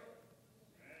bishopric.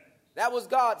 That was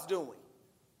God's doing.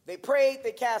 They prayed,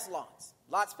 they cast lots.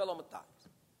 Lots fell on Matthias.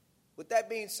 With that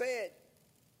being said,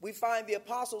 we find the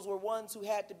apostles were ones who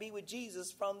had to be with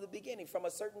Jesus from the beginning, from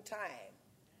a certain time.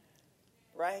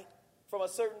 Right? From a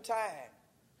certain time.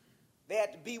 They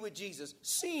had to be with Jesus,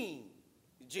 seeing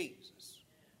Jesus.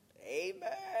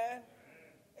 Amen.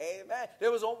 Amen.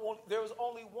 There was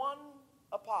only one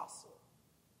apostle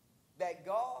that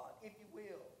God, if you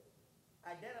will,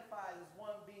 identifies as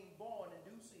one being born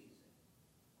in due season.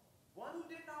 One who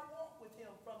did not walk with him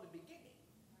from the beginning.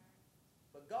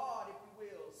 But God, if you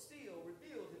will, still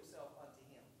revealed himself unto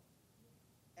him.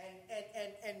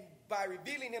 And by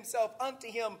revealing himself unto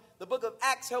him, the book of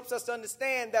Acts helps us to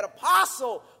understand that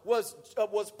apostle was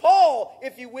Paul,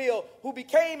 if you will, who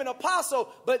became an apostle.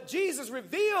 But Jesus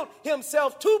revealed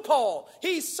himself to Paul.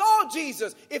 He saw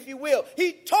Jesus, if you will.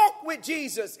 He talked with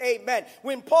Jesus. Amen.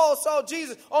 When Paul saw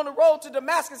Jesus on the road to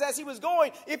Damascus as he was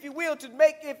going, if you will, to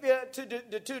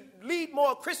lead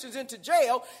more Christians into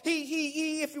jail,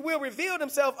 he, if you will, revealed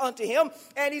himself unto him.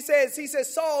 And he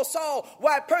says, Saul, Saul,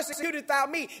 why persecutest thou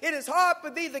me? It is hard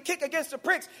for thee to kick against the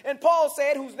pricks. And Paul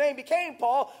said, whose name became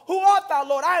Paul, who art thou,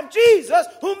 Lord? I am Jesus,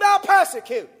 whom thou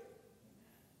persecute.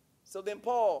 So then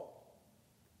Paul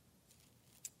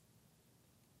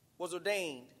was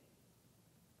ordained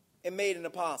and made an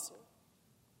apostle.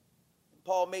 And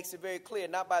Paul makes it very clear,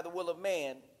 not by the will of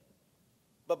man,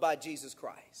 but by Jesus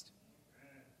Christ.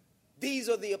 These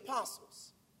are the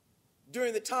apostles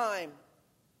during the time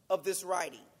of this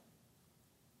writing.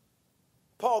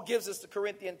 Paul gives us the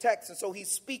Corinthian text, and so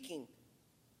he's speaking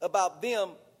about them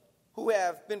who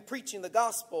have been preaching the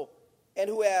gospel and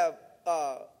who have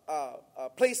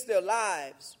placed their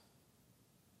lives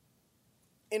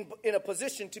in a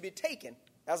position to be taken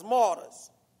as martyrs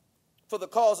for the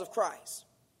cause of Christ.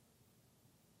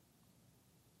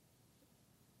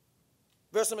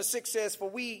 Verse number 6 says,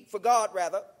 for God,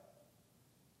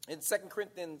 in 2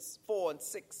 Corinthians 4 and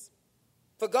 6,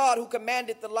 for God who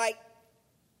commanded the light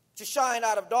to shine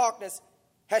out of darkness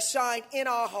has shined in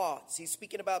our hearts. He's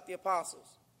speaking about the apostles.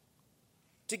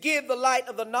 To give the light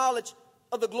of the knowledge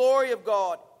of the glory of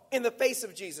God in the face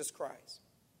of Jesus Christ.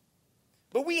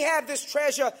 But we have this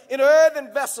treasure in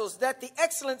earthen vessels, that the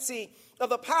excellency of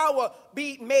the power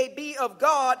may be of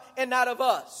God and not of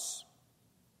us.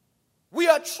 We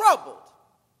are troubled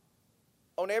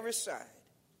on every side,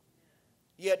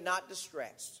 yet not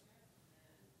distressed.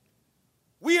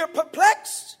 We are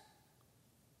perplexed,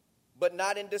 but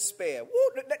not in despair.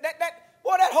 Woo,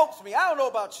 that hopes me. I don't know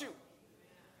about you.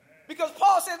 Because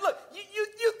Paul says, look,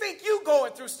 you think you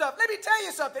going through stuff. Let me tell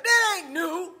you something. It ain't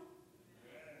new.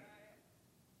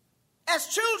 As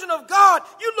children of God,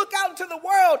 you look out into the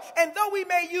world, and though we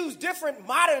may use different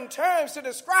modern terms to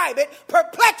describe it,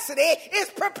 perplexity is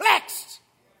perplexed.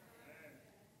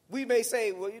 We may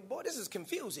say, well, boy, this is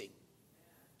confusing.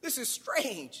 This is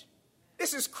strange.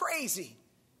 This is crazy.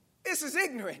 This is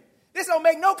ignorant. This don't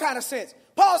make no kind of sense.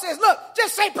 Paul says, look,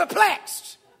 just say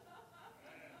perplexed.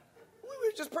 We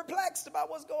were just perplexed about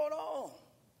what's going on.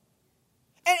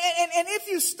 And if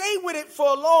you stay with it for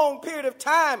a long period of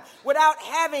time without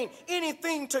having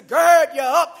anything to gird you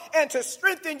up and to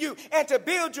strengthen you and to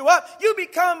build you up, you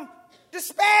become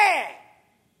despair.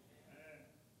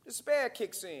 Despair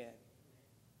kicks in.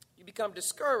 You become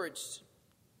discouraged,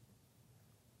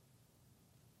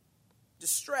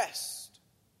 distressed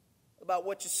about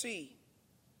what you see.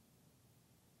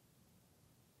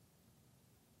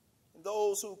 And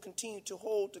those who continue to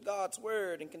hold to God's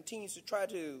word and continue to try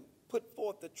to put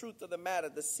forth the truth of the matter,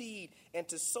 the seed, and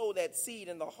to sow that seed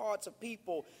in the hearts of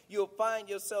people, you'll find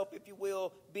yourself, if you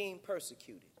will, being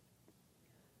persecuted.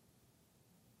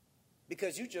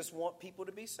 Because you just want people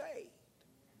to be saved.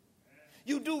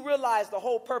 You do realize the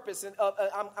whole purpose, and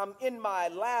I'm in my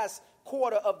last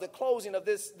quarter of the closing of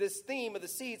this theme of the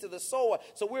seeds of the sower.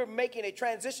 So we're making a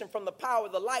transition from the power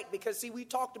of the light, because see, we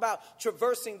talked about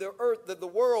traversing the earth, the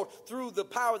world through the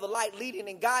power of the light, leading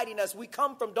and guiding us. We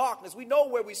come from darkness. We know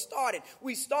where we started.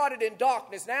 We started in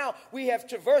darkness. Now we have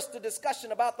traversed the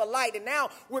discussion about the light, and now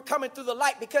we're coming through the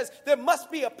light, because there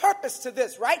must be a purpose to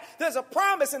this, right? There's a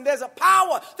promise and there's a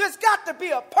power. There's got to be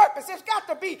a purpose. There's got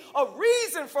to be a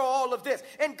reason for all of this.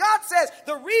 And God says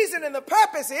the reason and the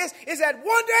purpose is that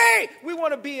one day we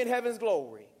want to be in heaven's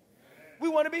glory. We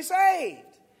want to be saved.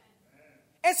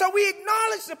 And so we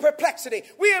acknowledge the perplexity.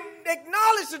 We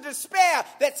acknowledge the despair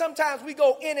that sometimes we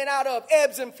go in and out of,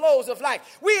 ebbs and flows of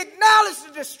life. We acknowledge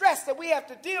the distress that we have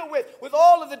to deal with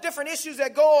all of the different issues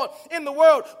that go on in the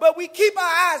world. But we keep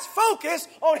our eyes focused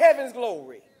on heaven's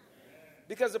glory,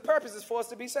 because the purpose is for us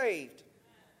to be saved.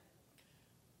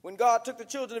 When God took the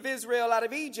children of Israel out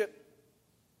of Egypt,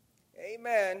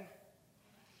 amen.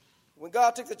 When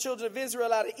God took the children of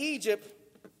Israel out of Egypt,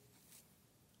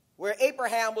 where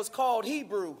Abraham was called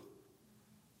Hebrew,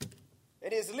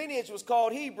 and his lineage was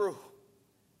called Hebrew.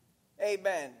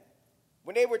 Amen.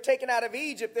 When they were taken out of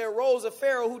Egypt, there arose a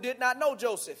Pharaoh who did not know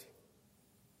Joseph.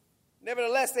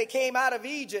 Nevertheless, they came out of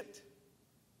Egypt.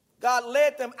 God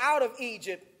led them out of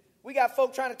Egypt. We got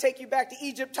folk trying to take you back to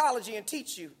Egyptology and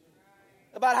teach you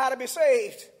about how to be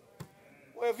saved.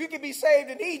 Well, if you can be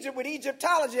saved in Egypt with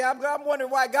Egyptology, I'm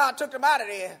wondering why God took them out of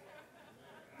there.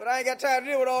 But I ain't got time to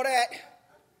deal with all that.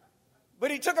 But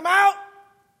he took them out.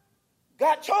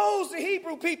 God chose the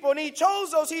Hebrew people, and he chose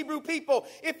those Hebrew people,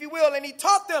 if you will, and he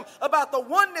taught them about the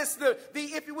oneness, the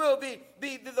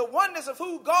oneness of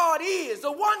who God is,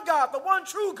 the one God, the one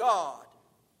true God.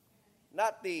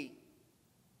 Not the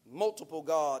multiple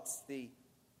gods, the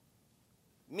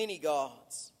many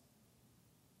gods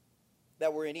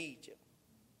that were in Egypt.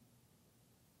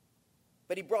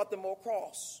 But he brought them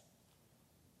across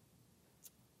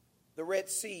the Red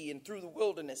Sea and through the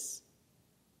wilderness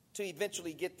to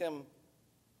eventually get them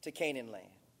to Canaan land.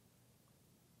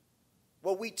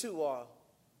 Well, we too are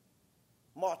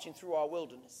marching through our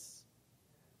wilderness,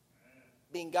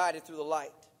 being guided through the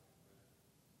light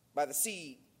by the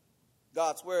seed,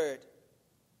 God's word,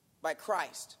 by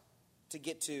Christ, to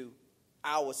get to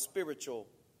our spiritual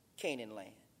Canaan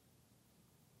land.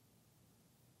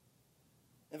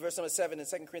 In verse number 7 in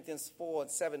 2 Corinthians 4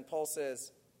 and 7, Paul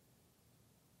says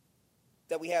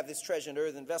that we have this treasure in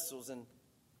earthen vessels, and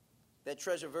that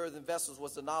treasure of earthen vessels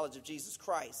was the knowledge of Jesus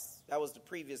Christ. That was the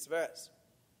previous verse.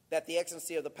 That the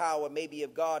excellency of the power may be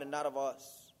of God and not of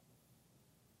us.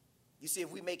 You see, if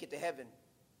we make it to heaven,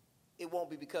 it won't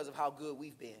be because of how good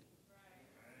we've been,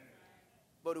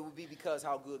 but it will be because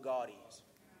how good God is.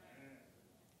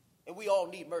 And we all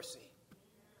need mercy.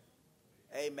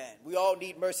 Amen. We all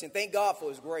need mercy, and thank God for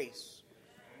his grace.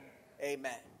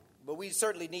 Amen. But we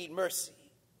certainly need mercy.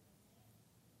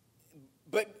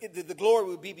 But the glory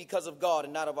will be because of God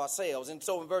and not of ourselves. And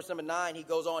so in verse number 9, he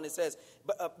goes on and says,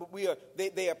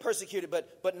 they are persecuted,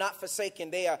 but not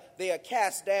forsaken. They are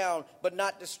cast down, but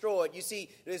not destroyed. You see,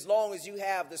 as long as you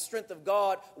have the strength of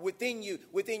God within you,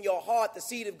 within your heart, the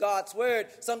seed of God's word,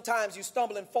 sometimes you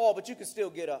stumble and fall, but you can still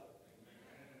get up.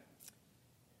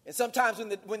 And sometimes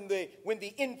when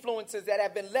the influences that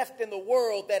have been left in the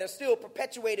world that are still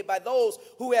perpetuated by those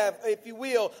who have, if you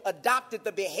will, adopted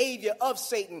the behavior of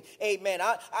Satan, amen.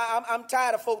 I'm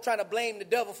tired of folk trying to blame the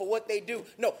devil for what they do.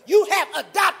 No, you have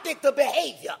adopted the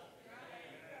behavior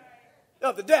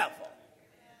of the devil.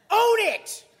 Own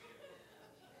it.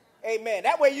 Amen.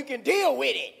 That way you can deal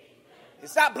with it and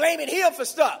stop blaming him for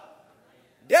stuff.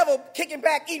 Devil kicking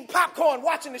back, eating popcorn,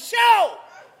 watching the show.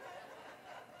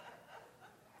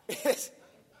 You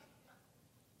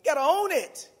got to own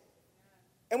it.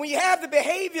 And when you have the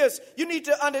behaviors, you need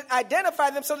to identify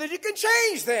them so that you can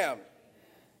change them.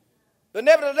 But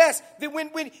nevertheless,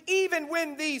 even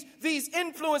when these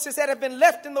influences that have been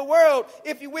left in the world,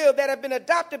 if you will, that have been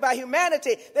adopted by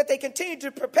humanity, that they continue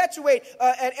to perpetuate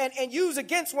and use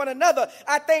against one another,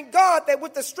 I thank God that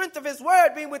with the strength of his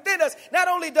word being within us, not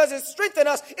only does it strengthen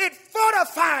us, it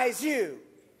fortifies you.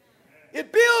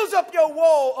 It builds up your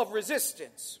wall of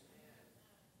resistance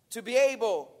to be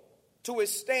able to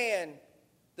withstand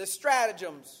the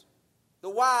stratagems, the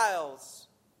wiles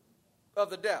of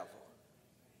the devil.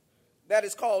 That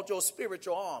is called your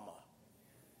spiritual armor.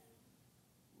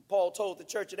 Paul told the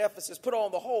church at Ephesus, put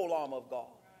on the whole armor of God.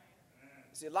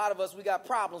 See, a lot of us, we got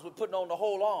problems with putting on the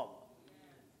whole armor.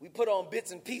 We put on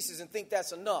bits and pieces and think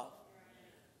that's enough.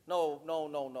 No.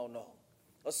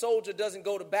 A soldier doesn't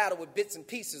go to battle with bits and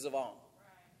pieces of armor.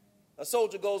 A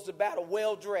soldier goes to battle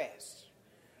well dressed,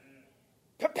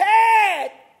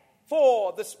 prepared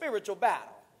for the spiritual battle.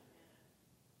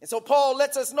 And so Paul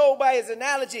lets us know by his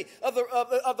analogy of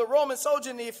the Roman soldier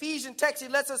in the Ephesian text, he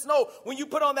lets us know when you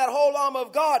put on that whole armor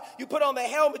of God, you put on the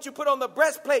helmet, you put on the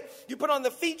breastplate, you put on the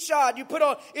feet shod, you put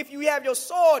on, if you have your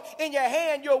sword in your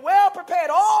hand, you're well prepared.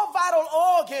 All vital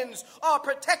organs are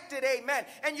protected, amen.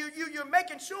 And you're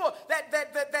making sure that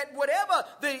whatever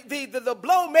the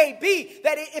blow may be,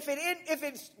 that if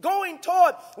it's going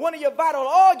toward one of your vital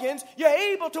organs, you're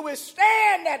able to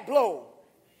withstand that blow.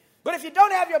 But if you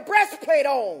don't have your breastplate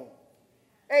on,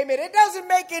 amen,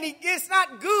 it's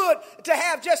not good to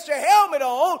have just your helmet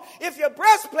on. If your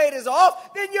breastplate is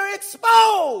off, then you're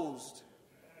exposed.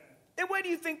 And where do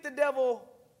you think the devil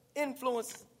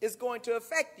influence is going to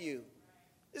affect you?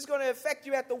 It's going to affect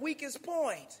you at the weakest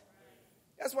point.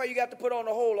 That's why you got to put on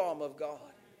the whole armor of God.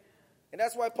 And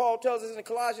that's why Paul tells us in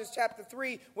Colossians chapter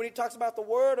 3, when he talks about the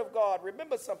word of God.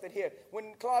 Remember something here. When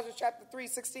in Colossians chapter 3,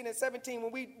 16 and 17,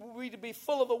 when we to be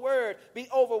full of the word, be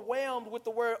overwhelmed with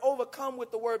the word, overcome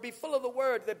with the word, be full of the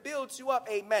word that builds you up.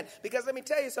 Amen. Because let me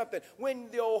tell you something. When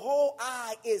your whole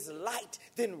eye is light,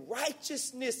 then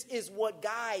righteousness is what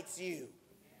guides you.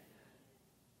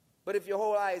 But if your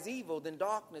whole eye is evil, then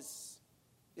darkness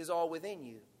is all within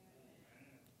you.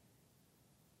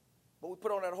 But we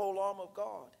put on that whole armor of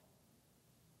God,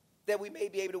 that we may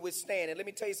be able to withstand. And let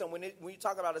me tell you something, when you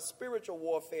talk about a spiritual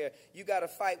warfare, you got to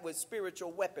fight with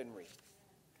spiritual weaponry.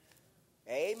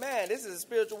 Amen. This is a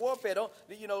spiritual warfare.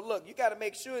 Look, you got to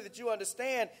make sure that you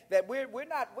understand that we're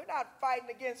not fighting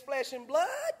against flesh and blood.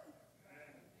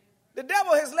 The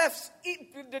devil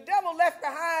left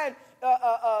behind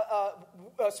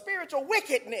spiritual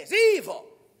wickedness, evil.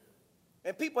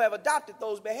 And people have adopted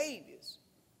those behaviors.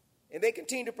 And they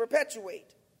continue to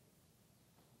perpetuate,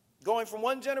 going from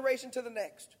one generation to the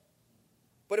next.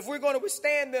 But if we're going to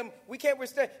withstand them, we can't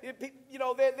withstand. There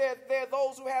are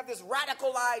those who have this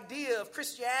radical idea of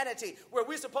Christianity where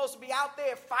we're supposed to be out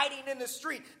there fighting in the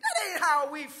street. That ain't how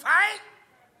we fight.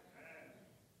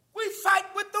 We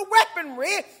fight with the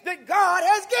weaponry that God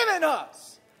has given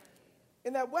us.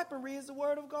 And that weaponry is the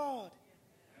word of God.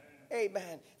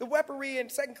 Amen. The weaponry in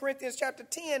 2 Corinthians chapter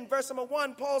 10, verse number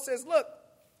 1, Paul says, look,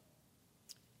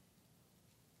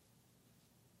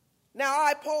 now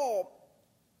I, Paul,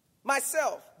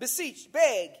 myself, beseech,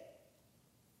 beg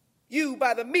you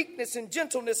by the meekness and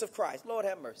gentleness of Christ. Lord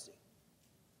have mercy.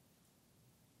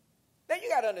 Now you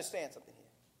got to understand something here.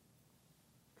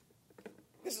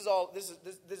 This is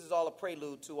all a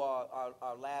prelude to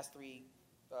our last three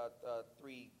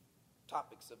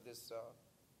topics of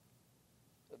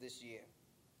this year.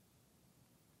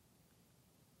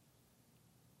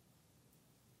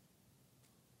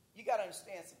 You got to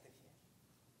understand something.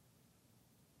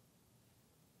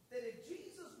 That if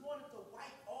Jesus wanted to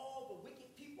wipe all the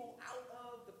wicked people out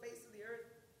of the face of the earth,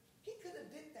 he could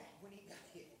have did that when he got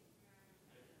here.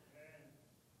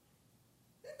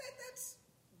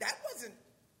 That wasn't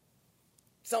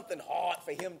something hard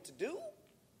for him to do.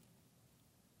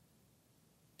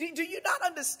 Do you not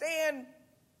understand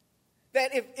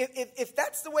that if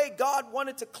that's the way God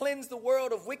wanted to cleanse the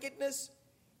world of wickedness,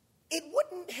 it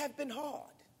wouldn't have been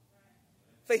hard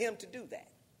for him to do that?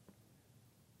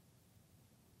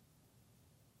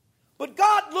 But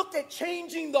God looked at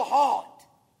changing the heart,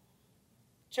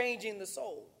 changing the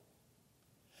soul,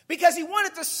 because he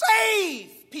wanted to save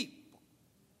people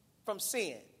from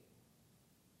sin.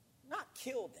 Not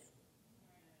kill them,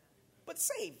 but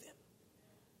save them.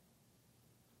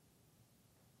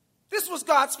 This was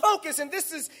God's focus, and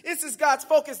this is God's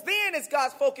focus then, it's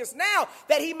God's focus now,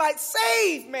 that he might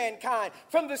save mankind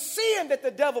from the sin that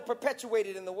the devil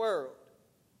perpetuated in the world.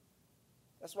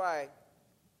 That's why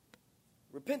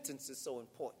repentance is so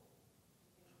important.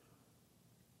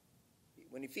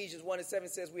 When Ephesians 1:7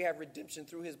 says we have redemption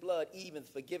through his blood, even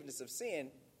forgiveness of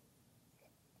sin,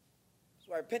 that's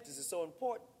why repentance is so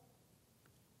important.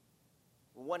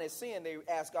 When one has sinned, they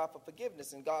ask God for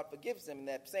forgiveness, and God forgives them, and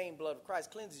that same blood of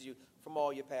Christ cleanses you from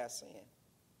all your past sin.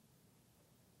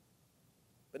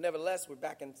 But nevertheless, we're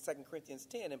back in 2 Corinthians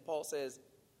 10, and Paul says,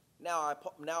 Now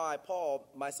I, Paul,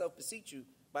 myself beseech you,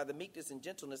 by the meekness and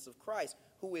gentleness of Christ,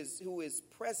 who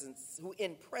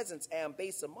in presence am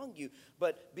base among you,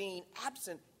 but being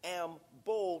absent am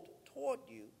bold toward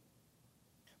you.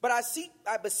 But I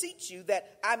beseech you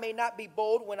that I may not be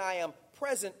bold when I am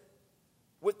present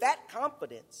with that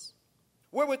confidence,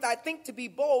 wherewith I think to be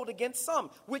bold against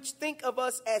some, which think of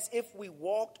us as if we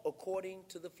walked according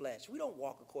to the flesh. We don't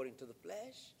walk according to the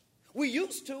flesh. We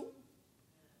used to,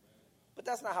 but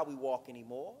that's not how we walk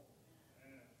anymore.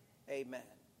 Amen.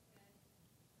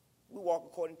 We walk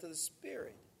according to the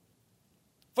Spirit.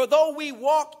 For though we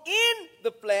walk in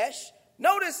the flesh,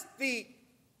 notice the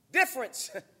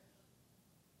difference.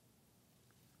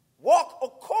 Walk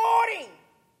according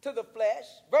to the flesh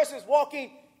versus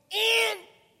walking in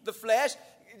the flesh.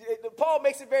 Paul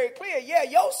makes it very clear. Yeah,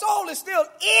 your soul is still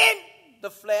in the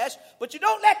flesh, but you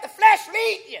don't let the flesh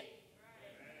lead you.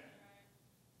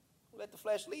 Let the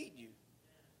flesh lead you.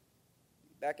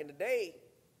 Back in the day,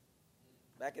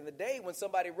 when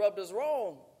somebody rubbed us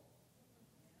wrong,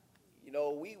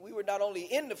 we were not only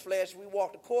in the flesh, we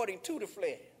walked according to the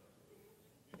flesh.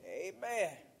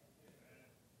 Amen.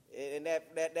 And that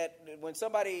when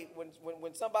somebody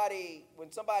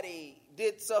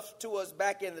did stuff to us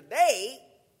back in the day,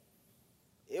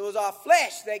 it was our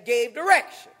flesh that gave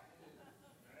direction.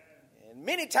 And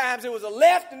many times it was a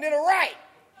left and then a right.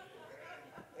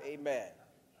 Amen.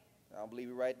 I don't believe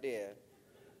it right there.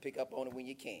 Pick up on it when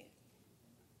you can.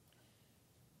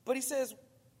 But he says,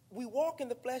 we walk in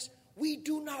the flesh. We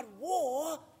do not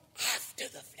war after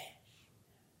the flesh.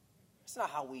 That's not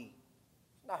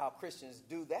how Christians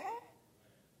do that.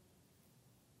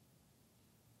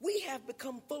 We have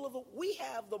become we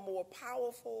have the more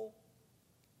powerful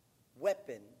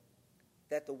weapon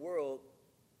that the world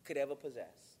could ever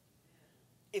possess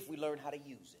if we learn how to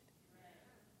use it.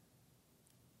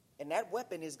 And that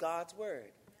weapon is God's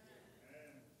word.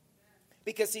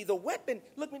 Because see, the weapon,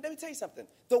 let me tell you something.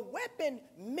 The weapon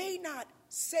may not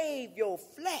save your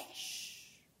flesh,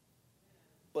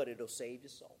 but it'll save your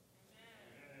soul.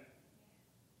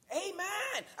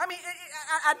 Amen. I mean,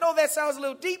 I know that sounds a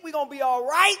little deep. We're going to be all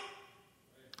right.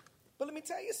 But let me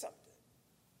tell you something.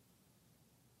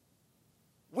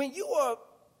 When you are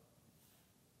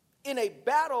in a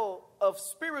battle of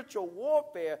spiritual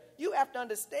warfare, you have to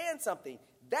understand something.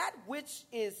 That which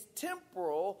is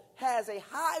temporal has a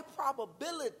high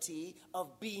probability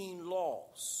of being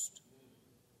lost.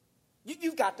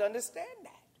 You've got to understand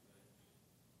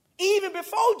that. Even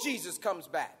before Jesus comes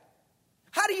back.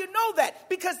 How do you know that?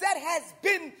 Because that has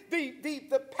been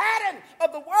the pattern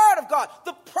of the word of God.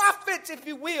 The prophets, if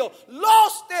you will,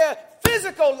 lost their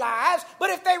physical lives, but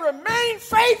if they remain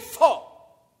faithful,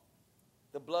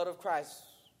 the blood of Christ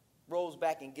rolls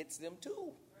back and gets them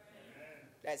too.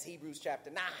 That's Hebrews chapter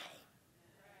 9.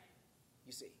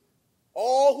 You see.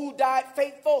 All who died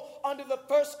faithful under the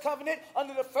first covenant,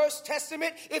 under the first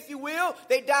testament, if you will,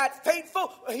 they died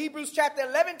faithful. Hebrews chapter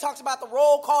 11 talks about the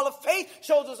roll call of faith,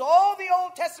 shows us all the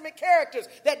Old Testament characters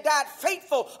that died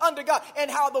faithful under God,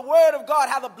 and how the word of God,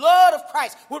 how the blood of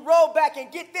Christ would roll back and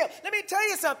get them. Let me tell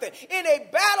you something. In a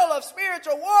battle of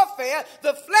spiritual warfare,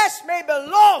 the flesh may be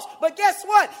lost, but guess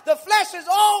what? The flesh has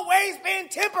always been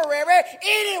temporary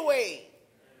anyway.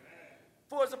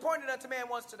 For it's appointed unto man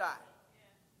once to die.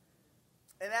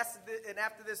 And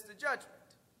after this, the judgment.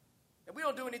 And we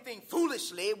don't do anything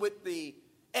foolishly with the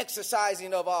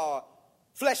exercising of our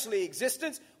fleshly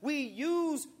existence. We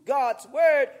use God's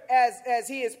word as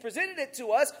he has presented it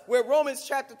to us, where Romans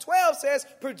chapter 12 says,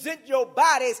 present your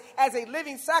bodies as a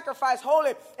living sacrifice,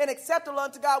 holy and acceptable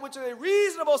unto God, which is a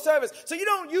reasonable service. So you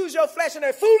don't use your flesh in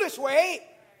a foolish way.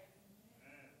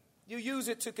 You use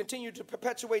it to continue to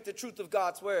perpetuate the truth of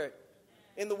God's word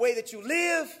in the way that you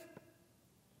live,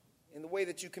 in the way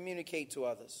that you communicate to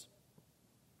others.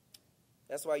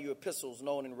 That's why your epistles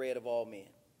known and read of all men.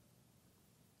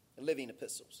 The living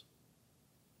epistles.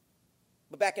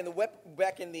 But back in 2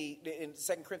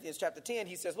 Corinthians chapter 10,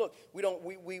 he says, look,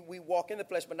 we walk in the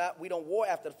flesh, but we don't war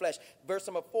after the flesh. Verse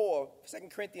number 4, 2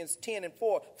 Corinthians 10 and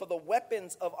 4, for the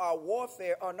weapons of our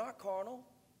warfare are not carnal.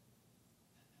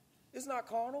 It's not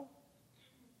carnal.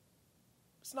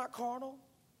 It's not carnal.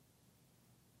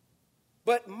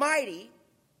 But mighty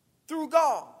through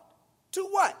God. To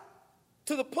what?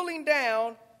 To the pulling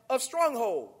down of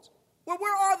strongholds. Well,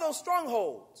 where are those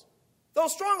strongholds?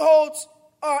 Those strongholds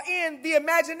are in the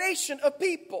imagination of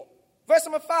people. Verse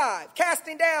number 5,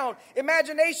 casting down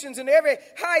imaginations and every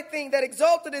high thing that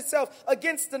exalted itself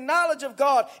against the knowledge of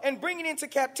God, and bringing into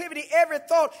captivity every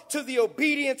thought to the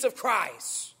obedience of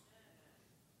Christ.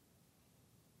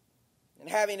 And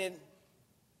having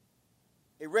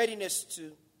a readiness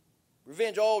to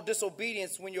revenge all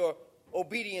disobedience when your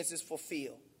obedience is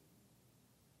fulfilled.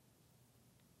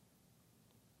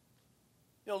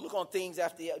 You don't look on things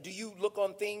do you look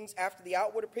on things after the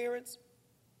outward appearance?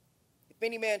 If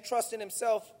any man trust in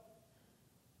himself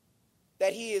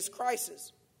that he is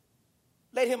Christ's,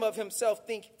 let him of himself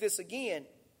think this again,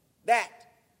 that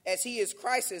as he is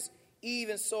Christ's,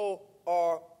 even so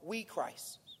are we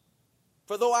Christ's.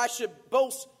 For though I should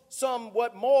boast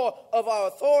somewhat more of our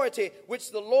authority,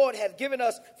 which the Lord hath given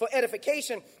us for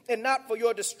edification and not for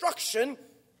your destruction,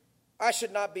 I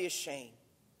should not be ashamed,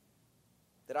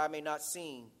 that I may not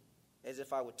seem as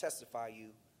if I would testify,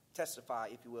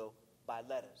 if you will, by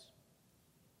letters.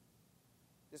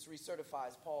 This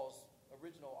recertifies Paul's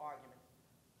original argument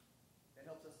that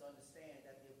helps us to understand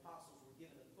that the apostles were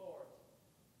given authority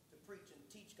to preach and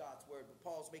teach God's word. But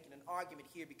Paul's making an argument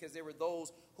here because there were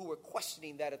those who were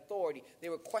questioning that authority. They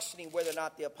were questioning whether or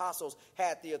not the apostles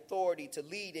had the authority to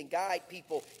lead and guide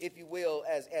people, if you will,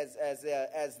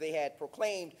 as they had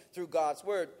proclaimed through God's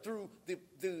word, through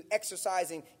the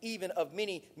exercising even of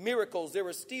many miracles. There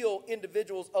were still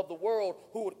individuals of the world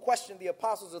who would question the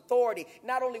apostles' authority.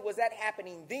 Not only was that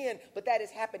happening then, but that is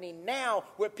happening now,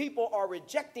 where people are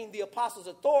rejecting the apostles'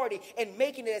 authority and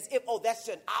making it as if, oh, that's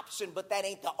an option, but that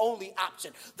ain't the only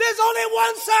option. There's only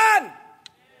one son.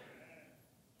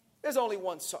 There's only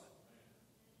one son.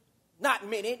 Not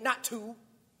many, not two.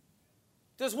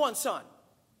 There's one son.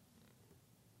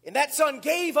 And that son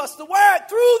gave us the word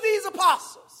through these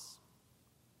apostles.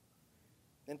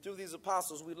 And through these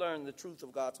apostles, we learn the truth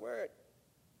of God's word.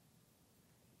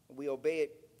 We obey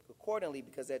it accordingly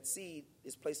because that seed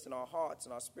is placed in our hearts,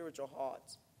 in our spiritual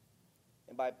hearts.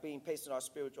 And by being placed in our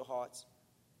spiritual hearts,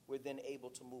 we're then able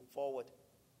to move forward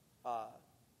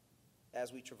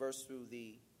as we traverse through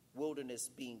the wilderness,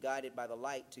 being guided by the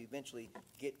light to eventually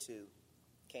get to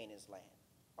Canaan's land.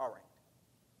 All right.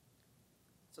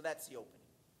 So that's the opening.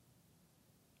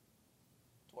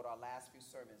 Toward our last few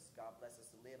sermons, God bless us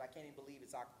to live. I can't even believe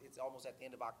it's almost at the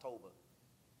end of October.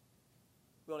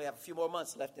 We only have a few more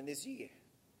months left in this year.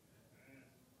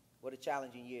 What a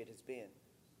challenging year it has been.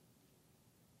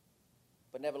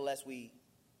 But nevertheless, we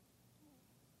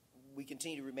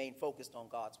continue to remain focused on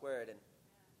God's word.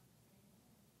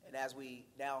 And as we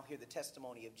now hear the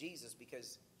testimony of Jesus,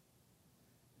 because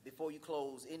before you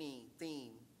close any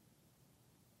theme,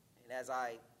 and as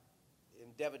I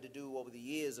endeavored to do over the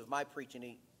years of my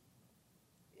preaching,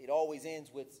 it always ends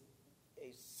with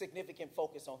a significant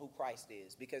focus on who Christ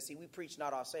is. Because, see, we preach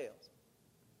not ourselves,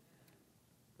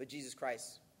 but Jesus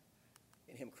Christ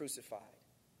and him crucified.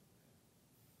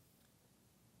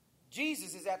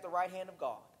 Jesus is at the right hand of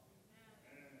God.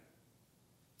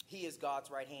 He is God's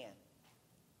right hand.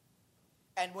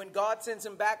 And when God sends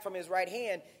him back from his right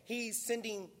hand, he's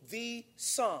sending the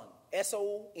Son,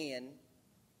 S-O-N,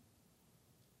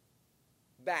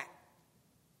 back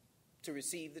to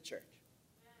receive the church.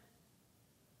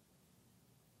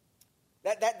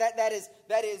 That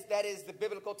is the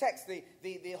biblical text.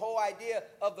 The whole idea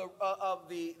of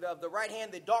the right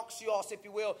hand, the doxios, if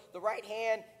you will. The right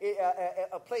hand is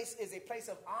a place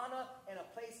of honor and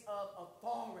a place of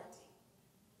authority.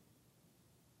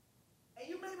 And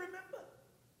you may remember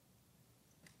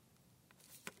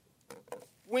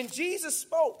when Jesus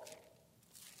spoke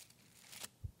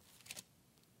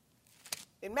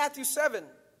in Matthew 7.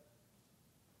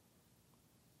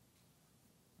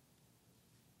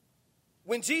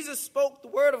 When Jesus spoke the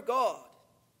word of God,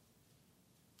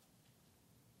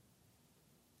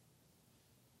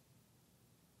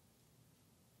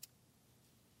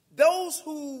 those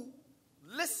who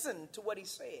listened to what he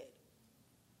said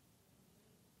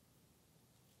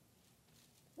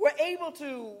were able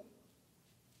to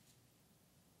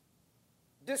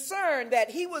discern that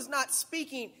he was not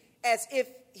speaking as if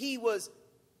he was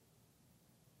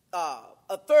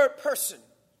a third person,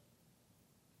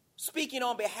 speaking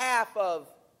on behalf of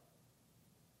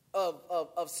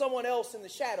someone else in the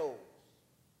shadows.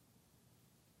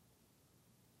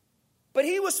 But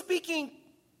he was speaking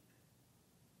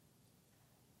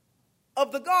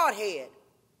of the Godhead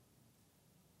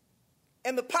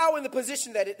and the power and the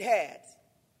position that it had.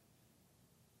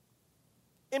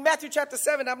 In Matthew chapter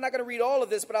 7, I'm not going to read all of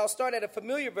this, but I'll start at a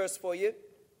familiar verse for you.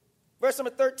 Verse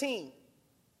number 13.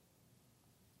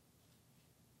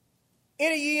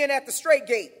 Enter ye in at the strait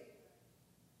gate.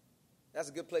 That's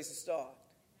a good place to start.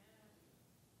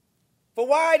 For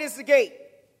wide is the gate,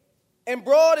 and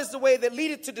broad is the way that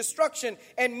leadeth to destruction,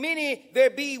 and many there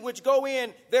be which go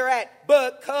in thereat.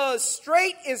 Because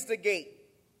strait is the gate,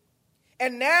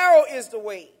 and narrow is the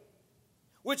way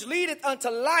which leadeth unto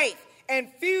life, and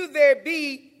few there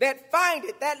be that find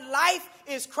it. That life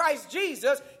is Christ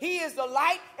Jesus. He is the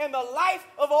light and the life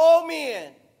of all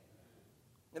men.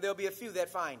 And there'll be a few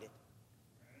that find it.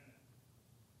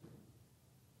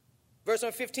 Verse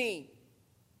number 15.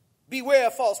 Beware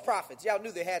of false prophets. Y'all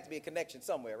knew there had to be a connection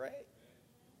somewhere, right?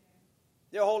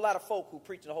 There are a whole lot of folk who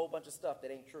preaching a whole bunch of stuff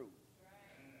that ain't true.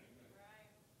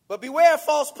 But beware of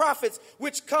false prophets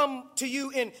which come to you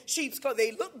in sheep's clothing.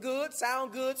 They look good,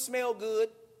 sound good, smell good.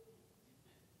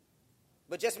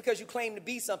 But just because you claim to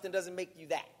be something doesn't make you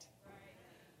that.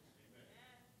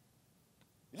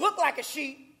 You look like a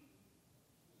sheep.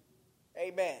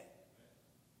 Amen.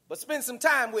 But spend some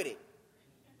time with it.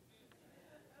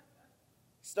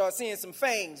 Start seeing some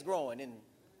fangs growing and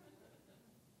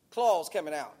claws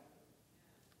coming out.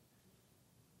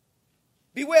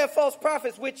 Beware of false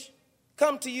prophets which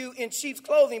come to you in sheep's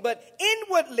clothing, but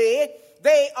inwardly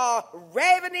they are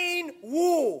ravening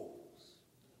wolves.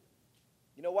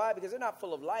 You know why? Because they're not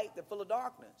full of light, they're full of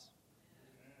darkness.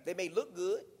 They may look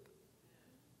good.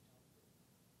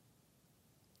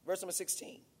 Verse number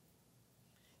 16.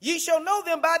 Ye shall know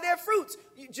them by their fruits.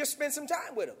 You just spend some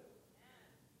time with them.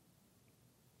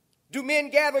 Do men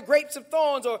gather grapes of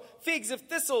thorns or figs of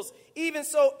thistles? Even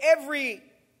so every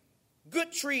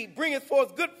good tree bringeth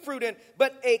forth good fruit,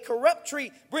 but a corrupt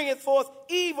tree bringeth forth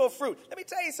evil fruit. Let me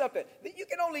tell you something. You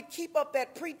can only keep up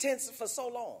that pretense for so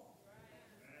long.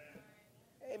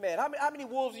 Amen. How many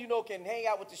wolves you know can hang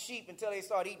out with the sheep until they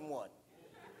start eating one?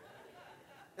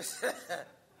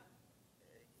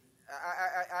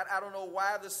 I don't know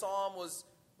why the psalm was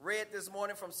read this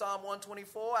morning from Psalm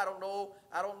 124. I don't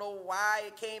know why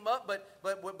it came up, but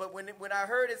when I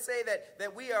heard it say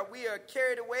that we are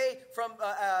carried away from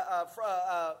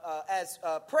as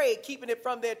prey, keeping it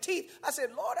from their teeth, I said,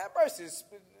 Lord, have mercy.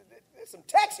 There's some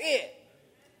text here.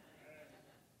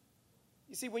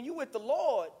 You see, when you with the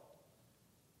Lord,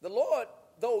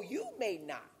 though you may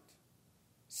not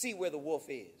see where the wolf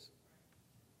is,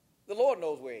 the Lord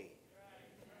knows where he is.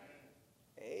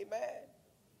 Amen.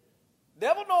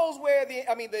 Devil knows where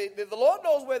the Lord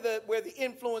knows where the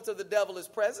influence of the devil is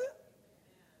present.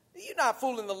 You're not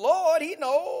fooling the Lord. He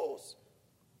knows.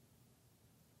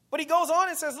 But he goes on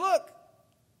and says, look,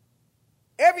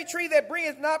 every tree that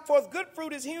bringeth not forth good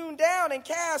fruit is hewn down and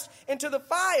cast into the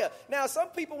fire. Now, some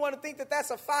people want to think that that's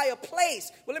a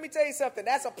fireplace. Well, let me tell you something.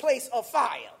 That's a place of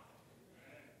fire.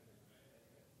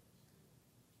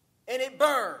 And it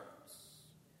burns.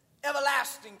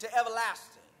 Everlasting to everlasting.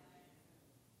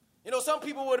 You know, some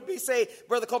people would say,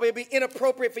 Brother Colby, it'd be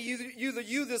inappropriate for you to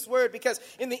use this word because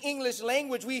in the English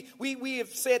language we have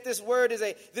said this word is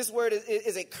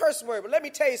a curse word. But let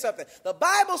me tell you something. The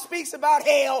Bible speaks about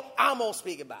hell. I'm gonna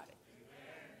speak about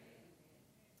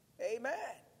it. Amen.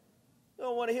 You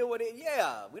don't want to hear what it.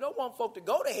 Yeah, we don't want folk to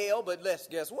go to hell, but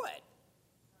guess what?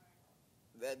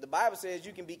 The Bible says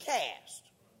you can be cast.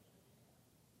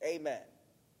 Amen.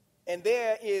 And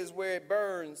there is where it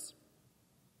burns.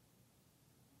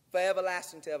 For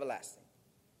everlasting to everlasting.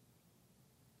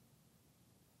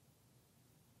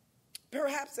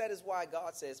 Perhaps that is why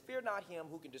God says, fear not him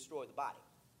who can destroy the body.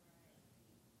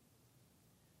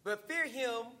 But fear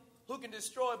him who can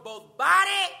destroy both body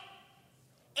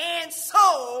and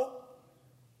soul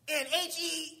in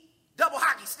H-E double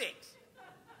hockey sticks.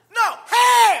 No,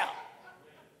 hell!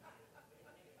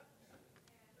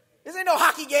 This ain't no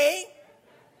hockey game.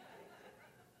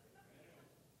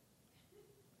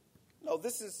 No,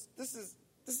 this is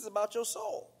about your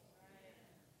soul.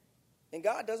 And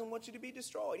God doesn't want you to be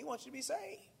destroyed. He wants you to be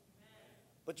saved.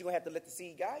 But you're going to have to let the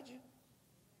seed guide you.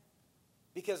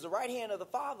 Because the right hand of the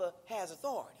Father has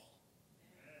authority.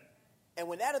 And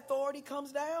when that authority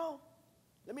comes down,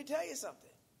 let me tell you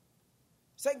something.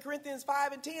 2 Corinthians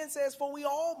 5 and 10 says, for we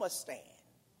all must stand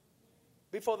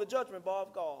before the judgment bar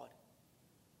of God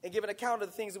and give an account of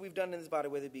the things that we've done in this body,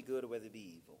 whether it be good or whether it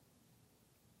be evil.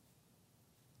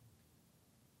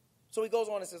 So he goes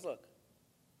on and says, look,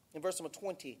 in verse number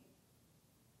 20,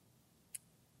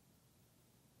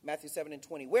 Matthew 7 and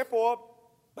 20, wherefore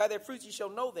by their fruits ye shall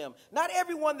know them. Not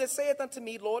everyone that saith unto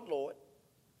me, Lord, Lord,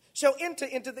 shall enter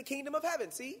into the kingdom of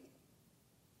heaven. See?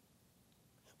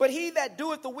 But he that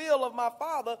doeth the will of my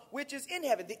Father, which is in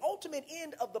heaven. The ultimate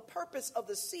end of the purpose of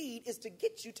the seed is to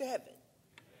get you to heaven.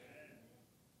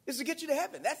 Is to get you to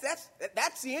heaven.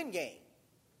 That's the end game.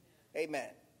 Amen.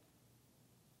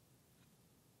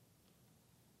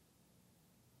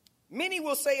 Many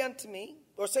will say unto me,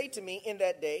 or say to me in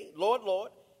that day, Lord, Lord,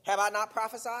 have I not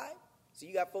prophesied? So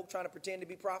you got folk trying to pretend to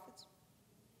be prophets.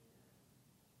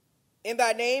 In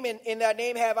thy name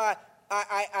have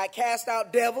I cast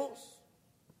out devils.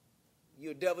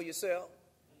 You're a devil yourself.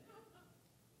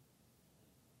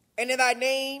 And in thy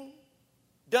name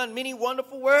done many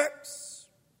wonderful works.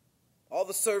 All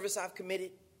the service I've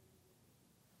committed.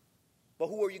 But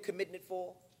who are you committing it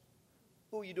for?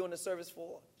 Who are you doing the service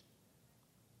for?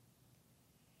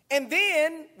 And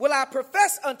then will I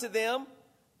profess unto them,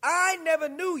 I never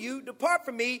knew you. Depart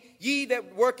from me, ye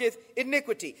that worketh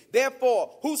iniquity.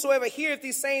 Therefore, whosoever heareth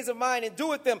these sayings of mine and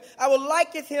doeth them, I will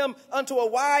liken him unto a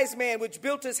wise man which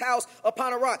built his house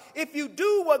upon a rock. If you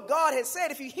do what God has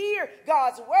said, if you hear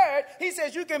God's word, he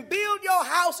says you can build your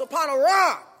house upon a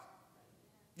rock.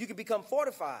 You can become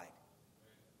fortified.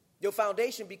 Your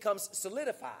foundation becomes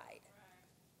solidified.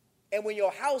 And when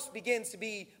your house begins to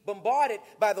be bombarded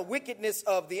by the wickedness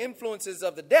of the influences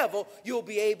of the devil, you'll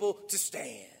be able to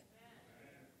stand.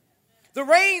 The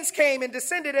rains came and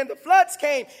descended, and the floods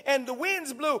came, and the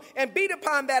winds blew and beat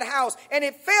upon that house, and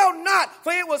it fell not,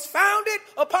 for it was founded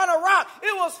upon a rock.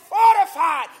 It was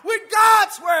fortified with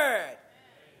God's word.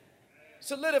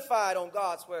 Solidified on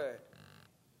God's word.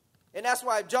 And that's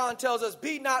why John tells us,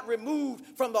 be not removed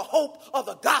from the hope of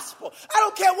the gospel. I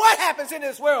don't care what happens in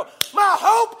this world. My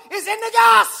hope is in the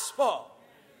gospel.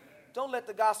 Don't let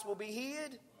the gospel be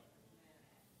hid.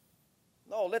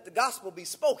 No, let the gospel be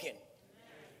spoken.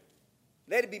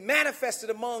 Let it be manifested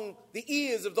among the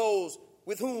ears of those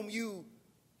with whom you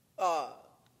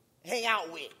hang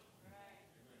out with.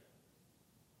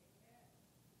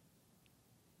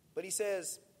 But he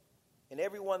says, and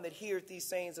everyone that heareth these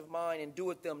sayings of mine and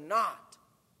doeth them not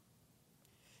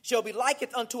shall be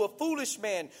likened unto a foolish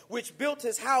man, which built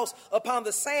his house upon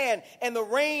the sand, and the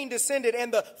rain descended,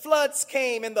 and the floods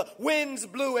came, and the winds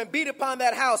blew and beat upon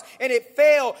that house, and it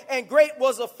fell, and great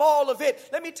was the fall of it.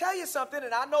 Let me tell you something,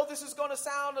 and I know this is going to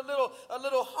sound a little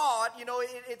hard. You know,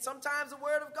 it sometimes the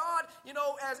word of God, you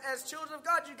know, as children of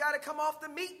God, you got to come off the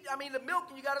milk,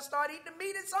 and you got to start eating the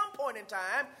meat at some point in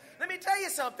time. Let me tell you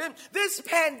something. This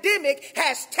pandemic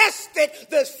has tested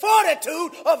the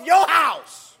fortitude of your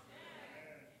house.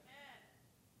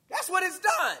 That's what it's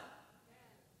done.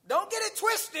 Don't get it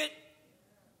twisted.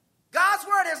 God's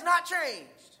word has not changed.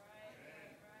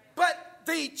 But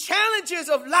the challenges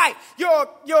of life,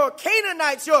 your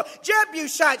Canaanites, your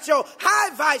Jebusites, your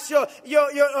Hivites, the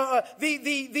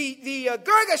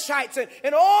Girgashites,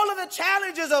 and all of the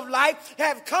challenges of life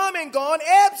have come and gone,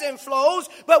 ebbs and flows.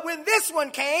 But when this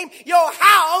one came, your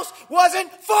house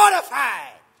wasn't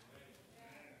fortified.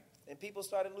 And people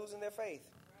started losing their faith.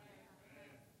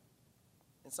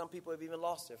 And some people have even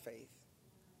lost their faith.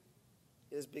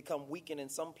 It has become weakened in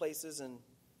some places and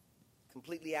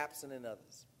completely absent in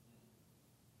others.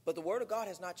 But the word of God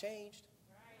has not changed.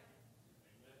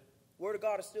 The word of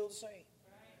God is still the same.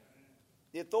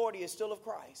 The authority is still of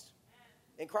Christ.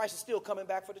 And Christ is still coming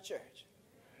back for the church.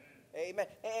 Amen.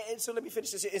 And so let me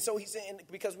finish this. And so he's saying,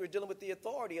 because we're dealing with the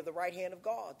authority of the right hand of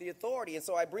God, the authority. And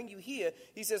so I bring you here.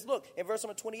 He says, look, in verse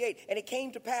number 28, and it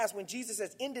came to pass when Jesus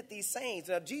has ended these sayings.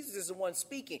 Now, Jesus is the one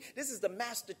speaking. This is the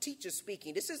master teacher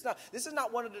speaking. This is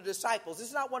not one of the disciples. This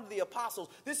is not one of the apostles.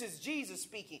 This is Jesus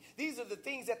speaking. These are the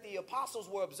things that the apostles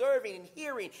were observing and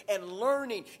hearing and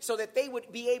learning so that they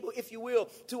would be able, if you will,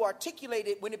 to articulate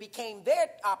it when it became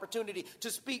their opportunity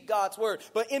to speak God's word.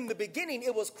 But in the beginning,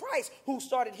 it was Christ who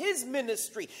started his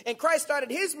ministry. And Christ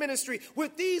started his ministry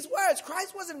with these words.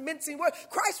 Christ wasn't mincing words.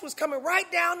 Christ was coming right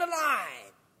down the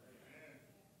line.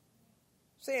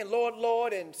 Saying, Lord,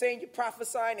 Lord, and saying you're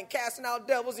prophesying and casting out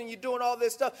devils and you're doing all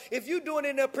this stuff. If you're doing it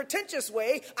in a pretentious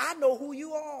way, I know who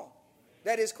you are.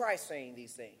 That is Christ saying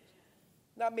these things.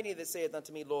 Not many that saith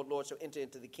unto me, Lord, Lord, shall enter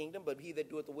into the kingdom, but he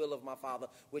that doeth the will of my Father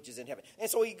which is in heaven.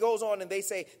 And so he goes on and they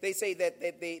say that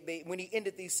they when he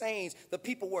ended these sayings, the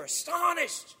people were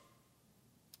astonished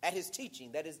at his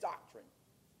teaching, that his doctrine.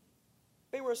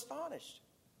 They were astonished.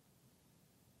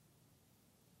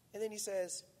 And then he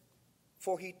says,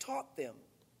 for he taught them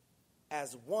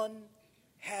as one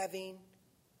having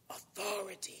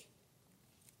authority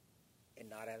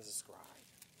and not as a scribe.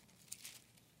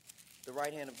 The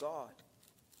right hand of God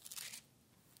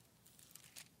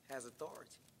has authority.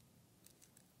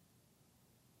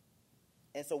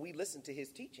 And so we listen to his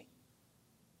teaching.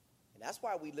 That's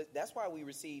why we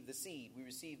receive the seed. We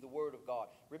receive the word of God.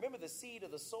 Remember the seed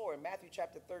of the sower in Matthew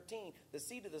chapter 13. The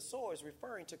seed of the sower is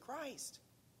referring to Christ.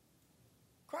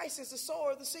 Christ is the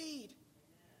sower of the seed.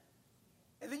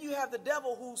 And then you have the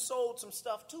devil who sowed some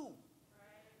stuff too.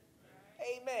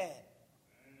 Amen.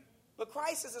 But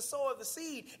Christ is the sower of the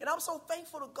seed. And I'm so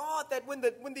thankful to God that when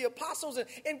the apostles, and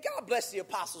God bless the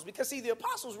apostles, because see, the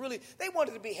apostles really, they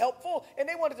wanted to be helpful and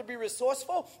they wanted to be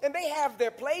resourceful, and they have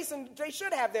their place, and they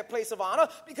should have their place of honor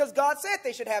because God said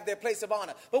they should have their place of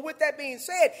honor. But with that being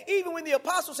said, even when the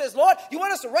apostle says, Lord, you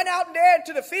want us to run out in there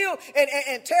into the field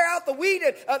and tear out the weed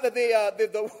and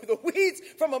the weeds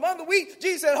from among the wheat,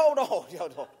 Jesus said, hold on.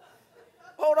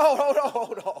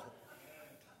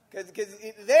 Because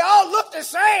they all look the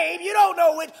same. You don't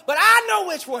know which, but I know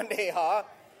which one they are.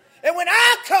 And when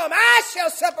I come, I shall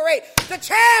separate the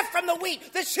chaff from the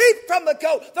wheat, the sheep from the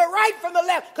goat, the right from the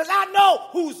left, because I know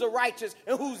who's the righteous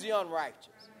and who's the unrighteous.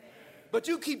 But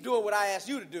you keep doing what I ask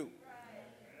you to do.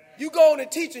 You go on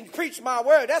and teach and preach my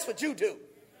word. That's what you do.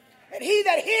 And he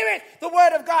that heareth the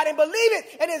word of God and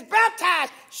believeth and is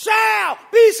baptized shall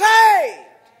be saved.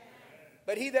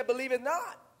 But he that believeth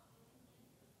not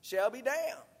shall be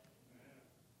damned.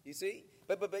 You see?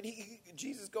 But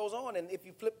Jesus goes on, and if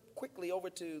you flip quickly over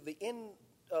to the end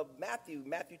of Matthew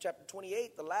chapter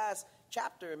 28, the last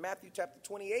chapter in Matthew chapter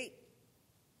 28,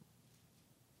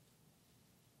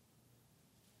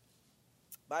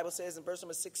 Bible says in verse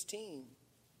number 16,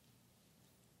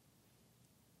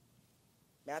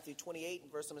 Matthew 28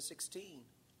 and verse number 16,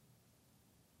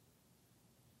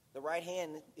 the right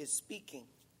hand is speaking.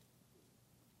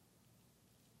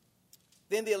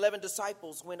 Then the 11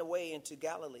 disciples went away into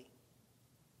Galilee,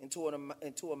 into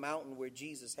a mountain where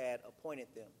Jesus had appointed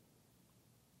them.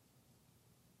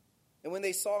 And when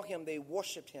they saw him, they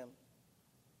worshiped him,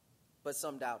 but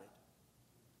some doubted.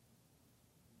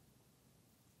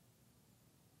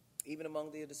 Even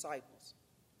among the disciples,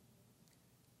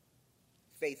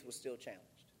 faith was still challenged.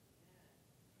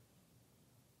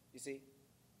 You see?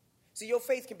 See, your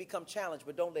faith can become challenged,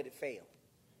 but don't let it fail.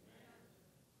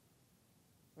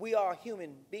 We are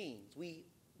human beings. We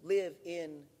live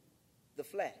in the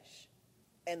flesh,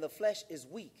 and the flesh is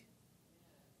weak.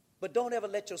 But don't ever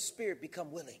let your spirit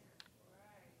become willing.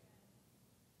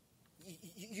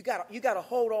 You gotta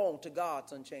hold on to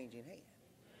God's unchanging hand.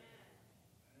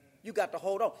 You got to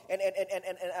hold on. And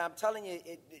I'm telling you,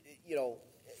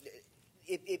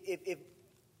 if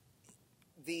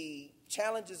the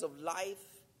challenges of life,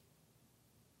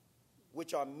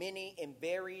 which are many and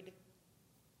varied,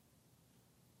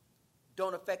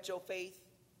 don't affect your faith,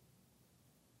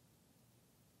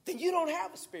 then you don't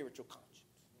have a spiritual conscience.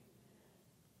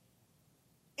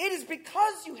 It is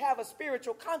because you have a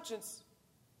spiritual conscience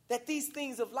that these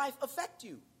things of life affect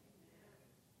you.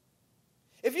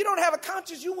 If you don't have a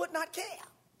conscience, you would not care.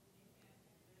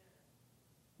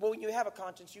 But when you have a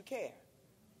conscience, you care.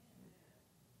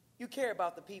 You care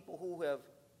about the people who have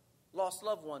lost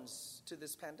loved ones to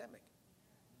this pandemic.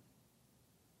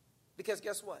 Because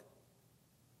guess what?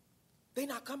 They're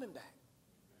not coming back.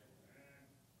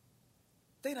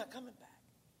 They're not coming back.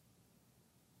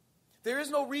 There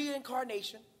is no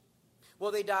reincarnation.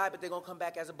 Well, they died, but they're going to come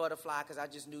back as a butterfly because I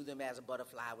just knew them as a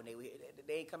butterfly when they were here.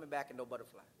 They ain't coming back in no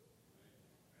butterfly.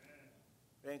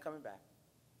 They ain't coming back.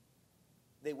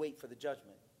 They wait for the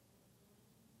judgment.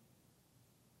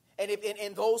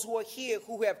 And those who are here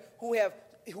who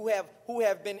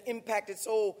have been impacted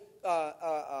so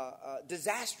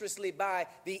disastrously by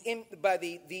the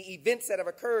events that have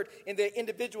occurred in their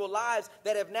individual lives,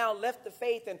 that have now left the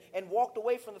faith and walked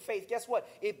away from the faith, guess what?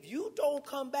 If you don't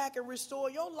come back and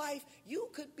restore your life, you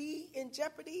could be in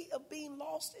jeopardy of being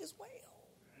lost as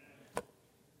well.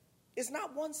 It's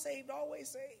not once saved, always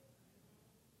saved.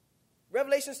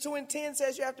 Revelations 2:10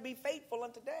 says you have to be faithful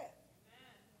unto death.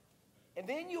 And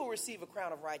then you'll receive a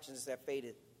crown of righteousness that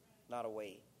fadeth not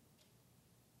away.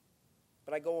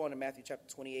 But I go on to Matthew chapter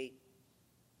 28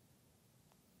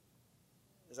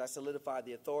 as I solidify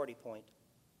the authority point.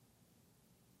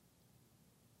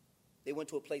 They went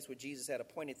to a place where Jesus had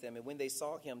appointed them, and when they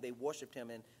saw him, they worshipped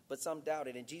him, but some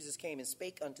doubted. And Jesus came and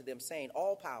spake unto them, saying,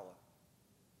 all power,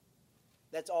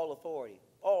 that's all authority,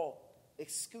 all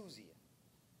exousia,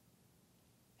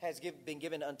 has been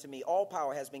given unto me. All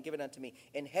power has been given unto me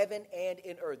in heaven and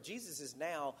in earth. Jesus is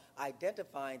now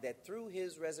identifying that through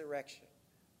his resurrection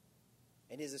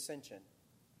and his ascension,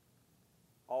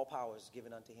 all power is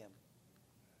given unto him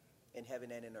in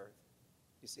heaven and in earth.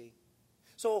 You see?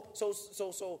 So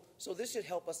this should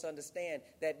help us understand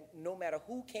that no matter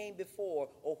who came before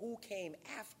or who came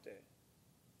after,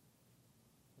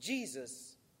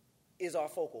 Jesus is our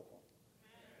focal point.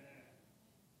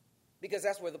 Because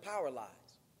that's where the power lies.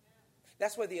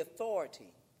 That's where the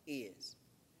authority is.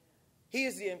 He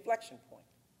is the inflection point.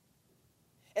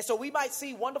 And so we might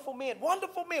see wonderful men,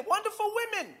 wonderful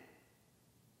women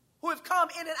who have come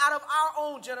in and out of our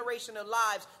own generation of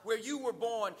lives where you were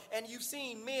born, and you've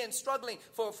seen men struggling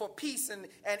for peace and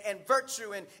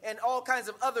virtue and all kinds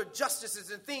of other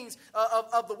justices and things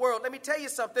of the world. Let me tell you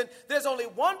something. There's only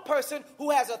one person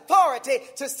who has authority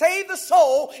to save the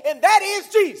soul, and that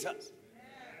is Jesus.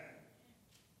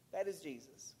 That is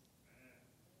Jesus.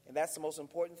 And that's the most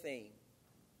important thing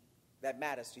that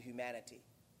matters to humanity,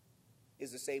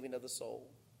 is the saving of the soul.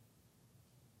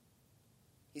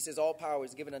 He says, all power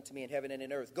is given unto me in heaven and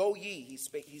in earth. Go ye,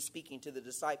 he's speaking to the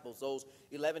disciples, those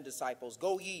 11 disciples.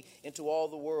 Go ye into all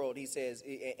the world, he says,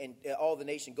 and all the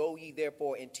nation. Go ye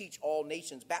therefore and teach all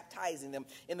nations, baptizing them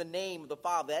in the name of the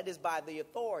Father. That is by the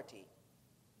authority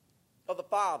of the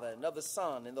Father and of the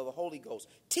Son and of the Holy Ghost,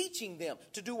 teaching them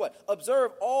to do what?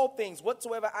 Observe all things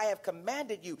whatsoever I have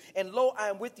commanded you, and lo, I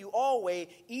am with you always,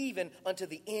 even unto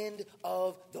the end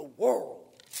of the world.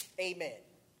 Amen.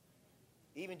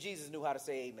 Even Jesus knew how to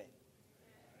say amen.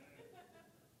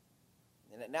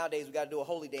 And nowadays we got to do a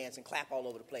holy dance and clap all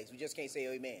over the place. We just can't say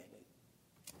amen.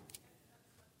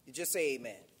 You just say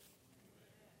amen.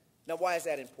 Now, why is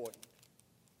that important?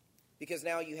 Because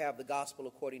now you have the gospel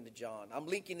according to John. I'm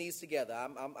linking these together.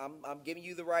 I'm giving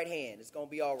you the right hand. It's going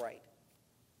to be all right.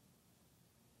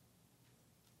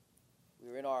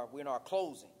 We're in our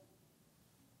closing.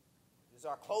 This is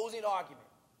our closing argument.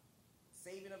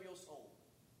 Saving of your soul.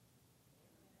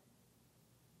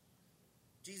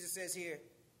 Jesus says here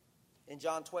in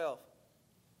John 12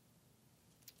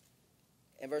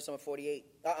 and verse number 48.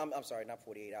 I'm sorry, not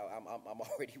 48. I'm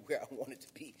already where I wanted to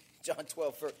be. John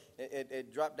 12,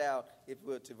 it dropped down, if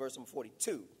we were, to verse number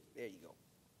 42. There you go.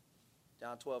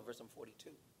 John 12, verse number 42.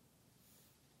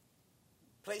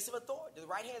 Place of authority. The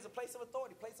right hand is a place of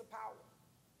authority, place of power.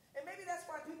 And maybe that's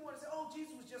why people want to say, oh,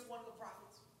 Jesus was just one of the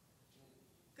prophets.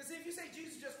 Because if you say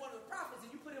Jesus is just one of the prophets, then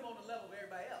you put him on the level of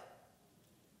everybody else.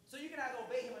 So you can either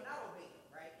obey him or not obey him,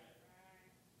 right?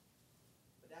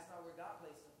 But that's not where God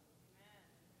placed him.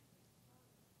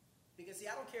 Because, see,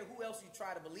 I don't care who else you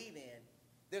try to believe in.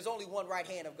 There's only one right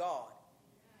hand of God.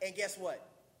 And guess what?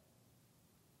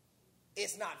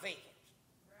 It's not vacant.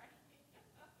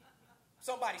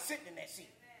 Somebody's sitting in that seat.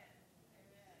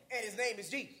 And his name is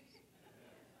Jesus.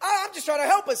 I'm just trying to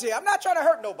help us here. I'm not trying to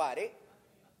hurt nobody.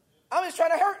 I'm just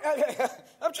trying to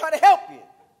I'm trying to help you.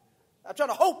 I'm trying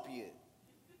to hope you.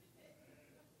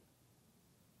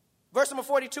 Verse number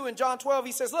 42 in John 12,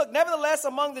 he says, look, nevertheless,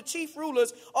 among the chief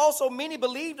rulers, also many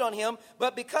believed on him,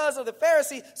 but because of the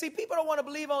Pharisees. See, people don't want to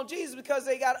believe on Jesus because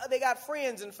they got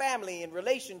friends and family and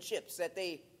relationships that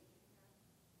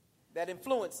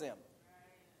influence them.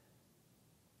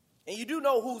 And you do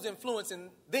know who's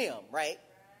influencing them, right?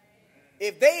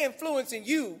 If they influencing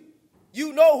you,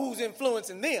 you know who's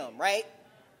influencing them, right?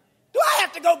 Do I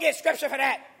have to go get scripture for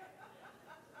that?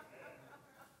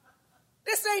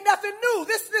 This ain't nothing new.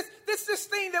 This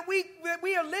thing that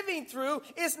we are living through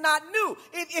is not new.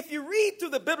 If you read through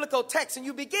the biblical text and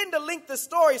you begin to link the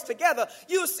stories together,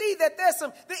 you'll see that there's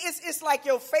some. It's like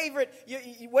your favorite,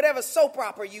 whatever soap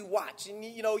opera you watch, and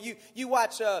you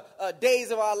watch Days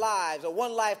of Our Lives or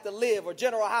One Life to Live or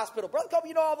General Hospital. Brother Kobe,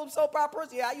 you know all them soap operas?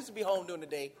 Yeah, I used to be home during the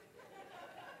day.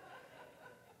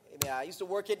 Yeah, I used to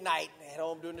work at night, at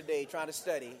home during the day, trying to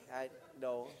study. I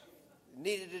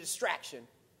needed a distraction.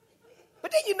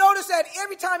 But then you notice that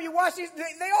every time you watch these,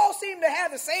 they all seem to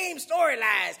have the same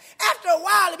storylines. After a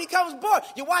while, it becomes boring.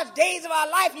 You watch Days of Our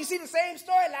Life, and you see the same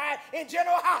storyline in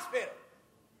General Hospital.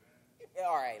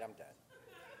 All right, I'm done.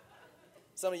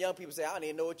 Some of the young people say, I don't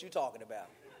even know what you're talking about.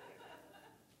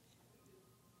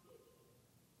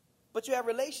 But you have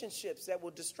relationships that will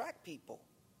distract people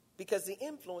because the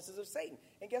influences of Satan.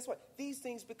 And guess what? These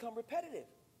things become repetitive.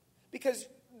 Because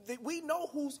we know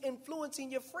who's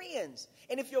influencing your friends.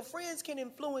 And if your friends can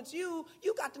influence you,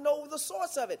 you got to know the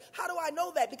source of it. How do I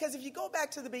know that? Because if you go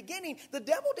back to the beginning, the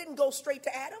devil didn't go straight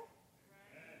to Adam.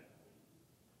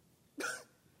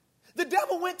 The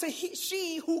devil went to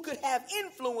she who could have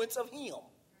influence of him.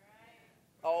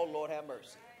 Oh, Lord have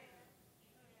mercy.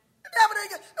 The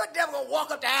devil going to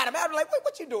walk up to Adam. Adam like,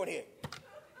 what you doing here?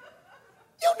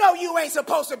 You know you ain't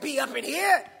supposed to be up in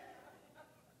here.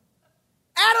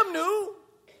 Adam knew.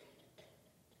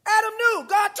 Adam knew.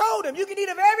 God told him, you can eat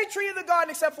of every tree of the garden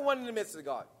except for one in the midst of the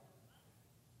garden.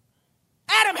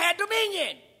 Adam had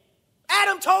dominion.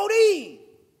 Adam told Eve.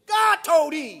 God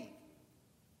told Eve.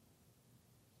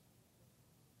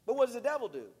 But what does the devil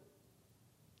do?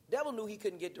 The devil knew he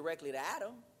couldn't get directly to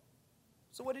Adam.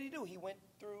 So what did he do? He went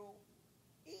through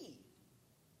Eve.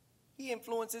 He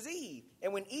influences Eve.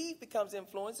 And when Eve becomes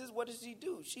influences, what does she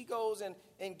do? She goes and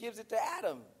gives it to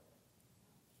Adam.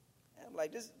 I'm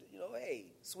like, this, hey,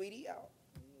 sweetie,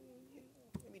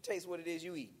 let me taste what it is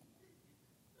you eat.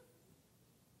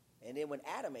 And then when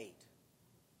Adam ate,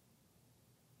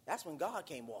 that's when God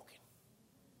came walking.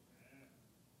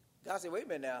 God said, wait a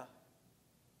minute now.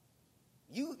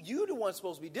 You the one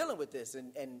supposed to be dealing with this.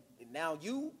 And now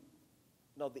the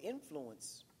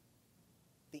influence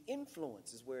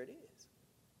is where it is.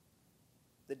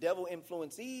 The devil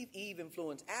influenced Eve, Eve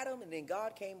influenced Adam, and then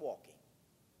God came walking.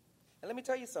 And let me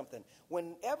tell you something.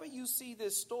 Whenever you see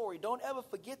this story, don't ever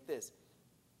forget this.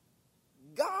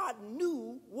 God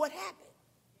knew what happened.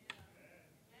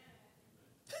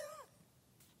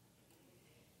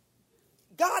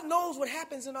 God knows what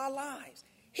happens in our lives.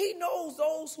 He knows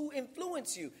those who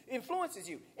influences you. And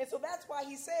so that's why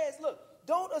he says, look,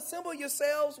 don't assemble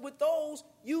yourselves with those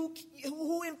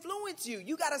who influence you.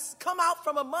 You got to come out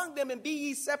from among them and be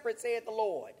ye separate, saith the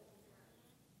Lord.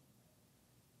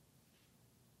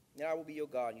 And I will be your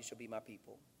God, and you shall be my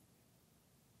people.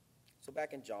 So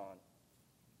back in John,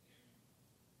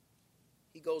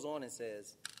 he goes on and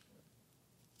says,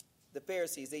 the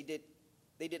Pharisees, they did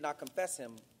not confess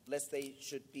him, lest they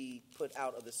should be put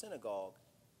out of the synagogue.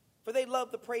 For they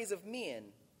loved the praise of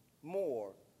men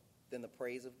more than the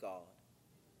praise of God.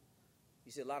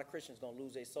 You see, a lot of Christians going to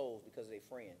lose their souls because of their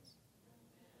friends.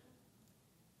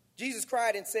 Jesus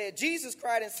cried and said,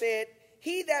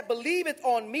 he that believeth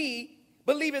on me,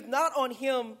 believeth not on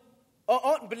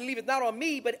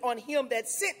me, but on him that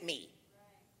sent me.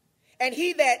 And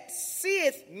he that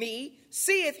seeth me,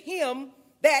 seeth him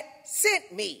that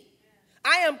sent me.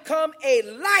 I am come a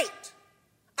light.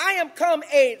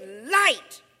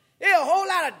 There's a whole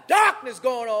lot of darkness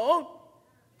going on.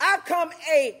 I've come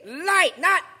a light,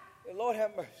 not, Lord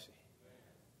have mercy.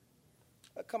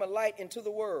 I've come a light into the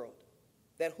world,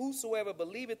 that whosoever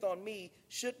believeth on me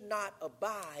should not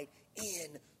abide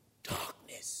in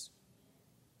darkness.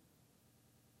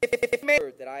 If the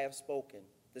word that I have spoken,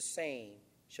 the same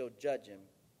shall judge him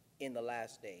in the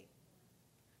last day.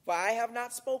 For I have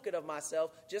not spoken of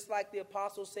myself, just like the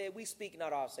apostles said, we speak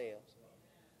not ourselves,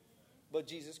 but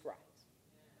Jesus Christ.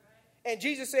 And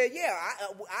Jesus said,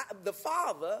 the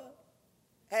Father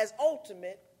has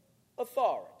ultimate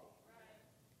authority.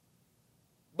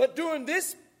 But during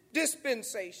this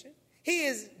dispensation, he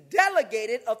has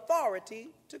delegated authority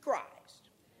to Christ.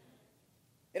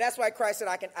 And that's why Christ said,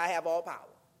 I have all power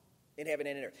in heaven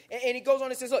and in earth. And he goes on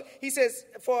and says, look, he says,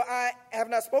 for I have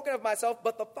not spoken of myself,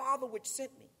 but the Father which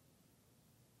sent me.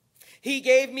 He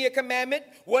gave me a commandment,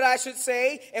 what I should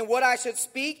say and what I should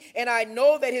speak, and I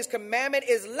know that his commandment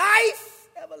is life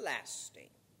everlasting.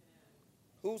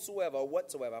 Whatsoever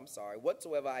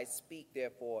I speak,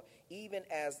 therefore, even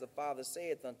as the Father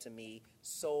saith unto me,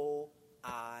 so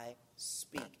I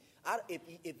speak.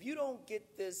 If you don't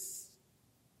get this,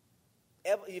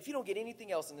 if you don't get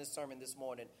anything else in this sermon this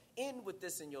morning, end with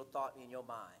this in your thought, in your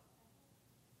mind.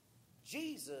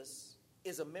 Jesus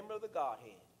is a member of the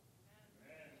Godhead.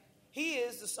 He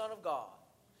is the Son of God.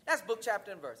 That's book,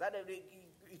 chapter, and verse.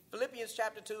 Philippians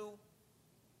chapter 2,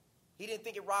 he didn't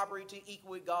think it robbery to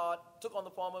equal with God, took on the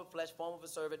form of flesh, form of a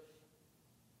servant.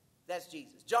 That's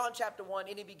Jesus. John chapter 1,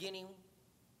 in the beginning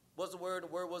was the Word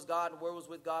was God, and the Word was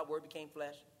with God, the Word became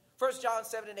flesh. 1 John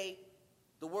 7 and 8,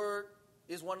 the Word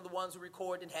is one of the ones who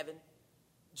record in heaven.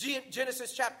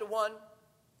 Genesis chapter 1,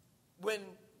 when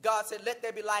God said, let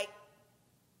there be light,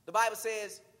 the Bible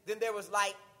says, then there was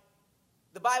light.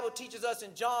 The Bible teaches us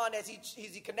in John, as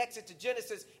he connects it to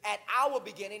Genesis, at our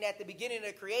beginning, at the beginning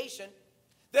of creation,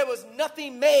 there was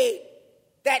nothing made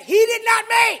that he did not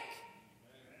make.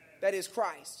 That is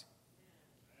Christ.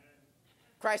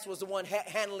 Christ was the one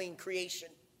handling creation.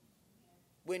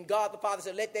 When God the Father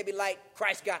said, let there be light,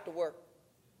 Christ got to work.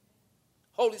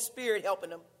 Holy Spirit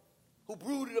helping him, who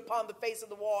brooded upon the face of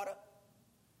the water.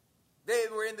 They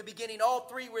were in the beginning. All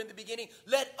three were in the beginning.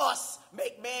 Let us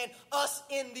make man. Us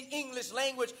in the English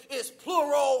language is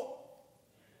plural.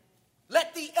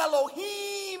 Let the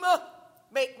Elohim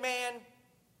make man.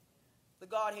 The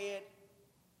Godhead.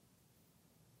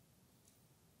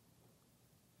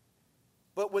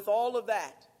 But with all of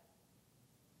that,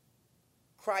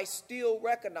 Christ still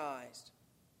recognized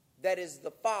that it is the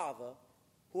Father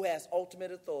who has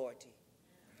ultimate authority.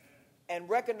 And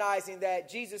recognizing that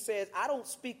Jesus says, I don't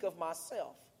speak of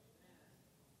myself,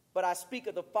 but I speak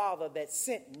of the Father that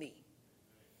sent me.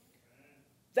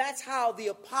 That's how the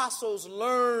apostles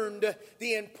learned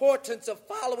the importance of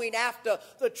following after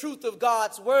the truth of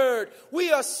God's word.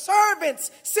 We are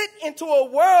servants sent into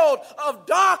a world of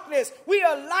darkness. We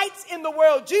are lights in the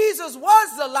world. Jesus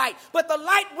was the light, but the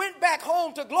light went back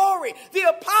home to glory. The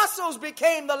apostles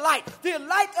became the light. The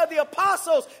light of the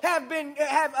apostles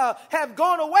have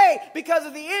gone away because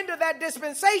of the end of that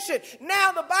dispensation.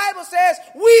 Now the Bible says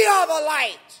we are the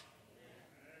light.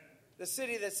 The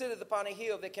city that sitteth upon a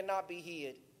hill that cannot be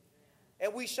hid.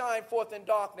 And we shine forth in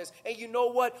darkness. And you know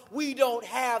what? We don't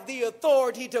have the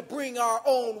authority to bring our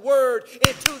own word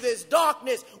into this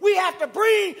darkness. We have to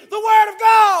bring the word of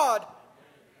God.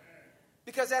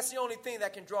 Because that's the only thing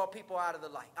that can draw people out of the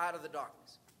light, out of the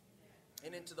darkness,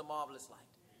 and into the marvelous light.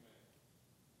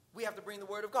 We have to bring the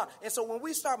word of God. And so when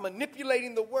we start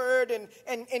manipulating the word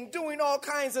and doing all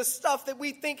kinds of stuff that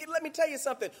we think, let me tell you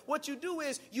something. What you do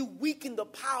is you weaken the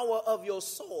power of your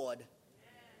sword.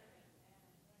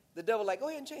 The devil like, go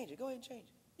ahead and change it. Go ahead and change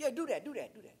it. Yeah, do that.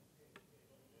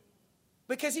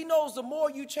 Because he knows the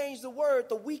more you change the word,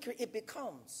 the weaker it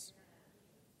becomes.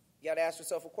 You got to ask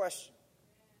yourself a question.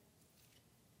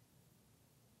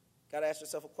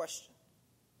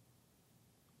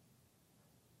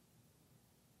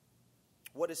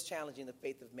 What is challenging the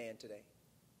faith of man today?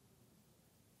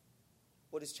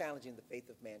 What is challenging the faith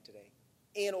of man today?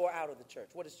 In or out of the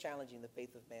church? What is challenging the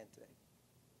faith of man today?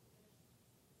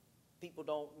 People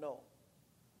don't know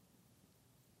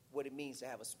what it means to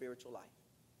have a spiritual life.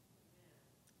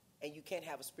 And you can't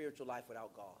have a spiritual life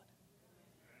without God.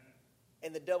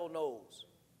 And the devil knows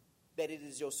that it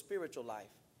is your spiritual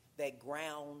life that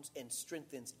grounds and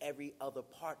strengthens every other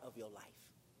part of your life.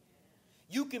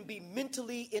 You can be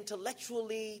mentally,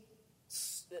 intellectually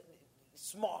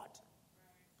smart.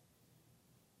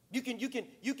 You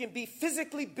can be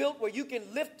physically built where you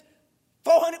can lift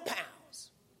 400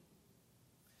 pounds.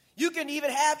 You can even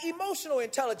have emotional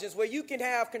intelligence where you can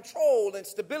have control and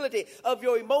stability of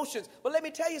your emotions. But let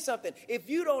me tell you something. If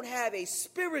you don't have a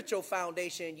spiritual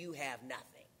foundation, you have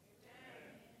nothing.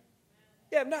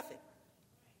 You have nothing.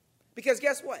 Because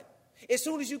guess what? As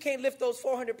soon as you can't lift those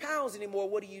 400 pounds anymore,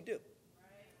 what do?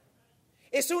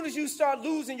 As soon as you start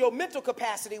losing your mental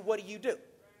capacity, what do?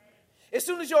 As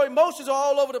soon as your emotions are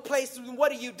all over the place,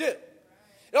 what do?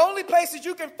 The only places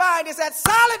you can find is that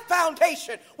solid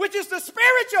foundation, which is the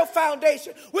spiritual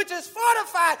foundation, which is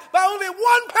fortified by only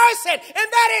one person, and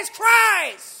that is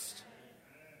Christ.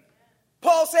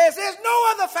 Paul says there's no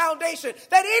other foundation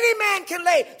that any man can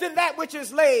lay than that which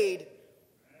is laid,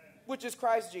 which is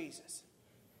Christ Jesus.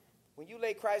 When you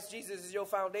lay Christ Jesus as your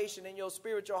foundation in your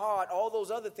spiritual heart, all those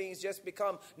other things just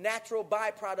become natural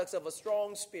byproducts of a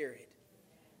strong spirit.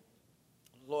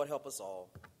 Lord, help us all.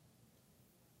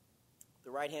 The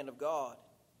right hand of God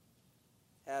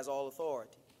has all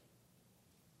authority.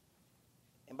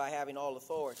 And by having all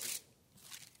authority,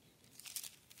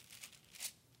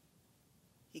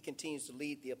 he continues to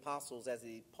lead the apostles, as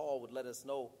Paul would let us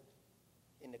know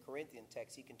in the Corinthian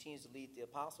text. He continues to lead the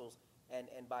apostles,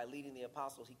 and by leading the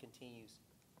apostles, he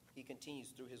continues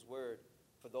through his word.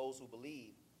 For those who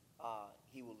believe,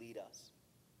 he will lead us.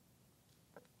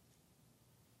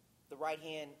 The right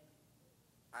hand,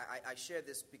 I share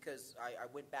this because I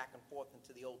went back and forth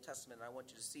into the Old Testament, and I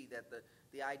want you to see that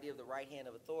the idea of the right hand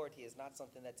of authority is not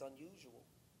something that's unusual.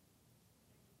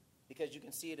 Because you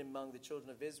can see it among the children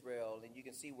of Israel, and you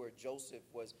can see where Joseph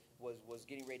was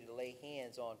getting ready to lay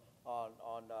hands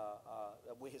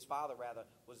where his father rather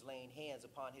was laying hands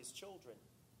upon his children.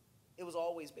 It was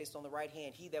always based on the right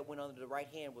hand. He that went under the right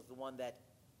hand was the one that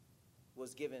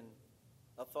was given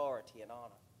authority and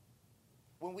honor.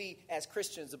 When we, as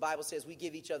Christians, the Bible says we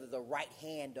give each other the right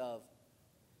hand of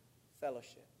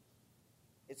fellowship.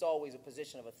 It's always a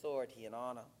position of authority and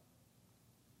honor.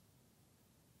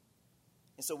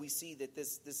 And so we see that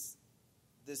this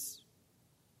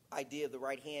idea of the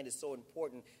right hand is so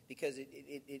important because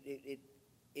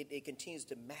it continues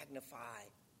to magnify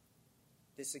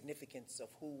the significance of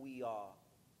who we are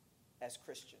as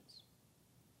Christians.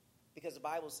 Because the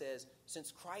Bible says,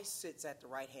 since Christ sits at the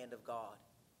right hand of God,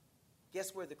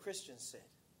 guess where the Christians sit?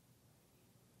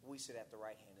 We sit at the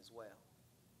right hand as well.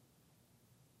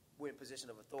 We're in position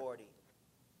of authority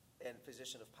and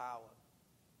position of power.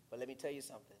 But let me tell you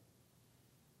something.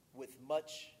 With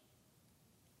much,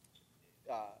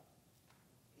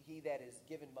 he that is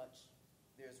given much,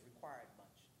 there is required much.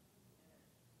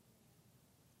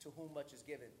 To whom much is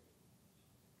given,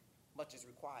 much is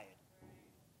required.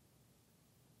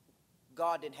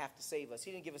 God didn't have to save us.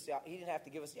 He didn't have to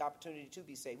give us the opportunity to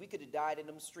be saved. We could have died in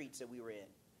them streets that we were in.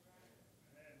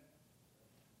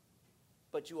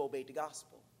 But you obeyed the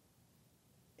gospel.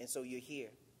 And so you're here.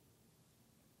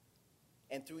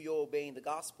 And through your obeying the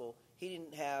gospel, he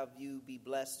didn't have you be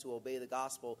blessed to obey the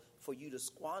gospel for you to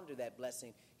squander that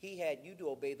blessing. He had you to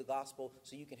obey the gospel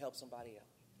so you can help somebody else.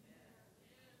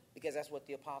 Because that's what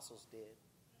the apostles did.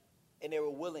 And they were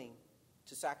willing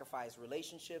to sacrifice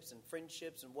relationships and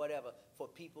friendships and whatever for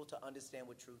people to understand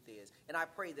what truth is. And I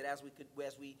pray that as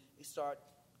we start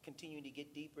continuing to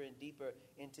get deeper and deeper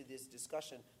into this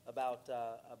discussion about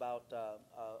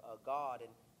God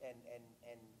and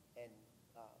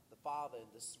the Father and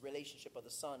this relationship of the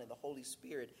Son and the Holy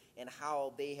Spirit and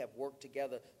how they have worked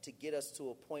together to get us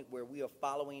to a point where we are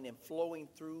following and flowing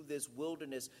through this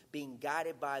wilderness, being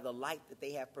guided by the light that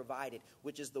they have provided,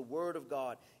 which is the Word of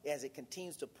God, as it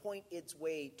continues to point its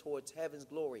way towards heaven's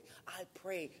glory. I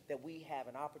pray that we have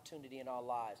an opportunity in our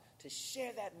lives to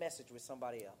share that message with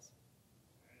somebody else.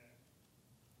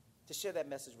 To share that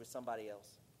message with somebody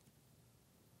else.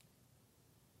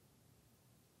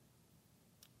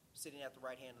 Sitting at the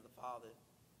right hand of the Father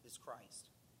is Christ.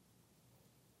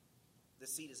 The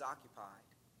seat is occupied.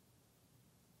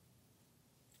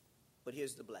 But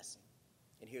here's the blessing.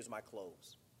 And here's my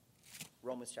close.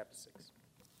 Romans chapter 6.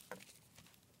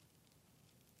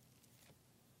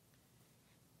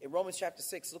 In Romans chapter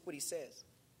 6, look what he says.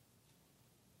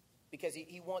 Because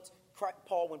he wants,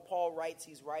 Paul, when Paul writes,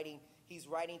 he's writing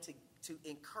to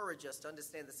encourage us to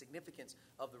understand the significance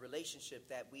of the relationship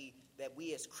that we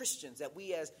as Christians, that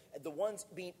we as the ones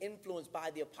being influenced by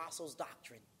the apostles'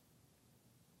 doctrine.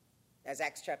 As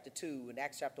Acts chapter 2 and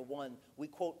Acts chapter 1, we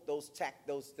quote those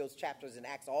chapters in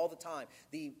Acts all the time.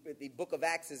 The book of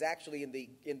Acts is actually in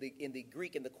the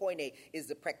Greek, in the koine, is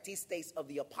the praktistes of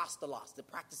the apostolos, the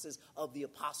practices of the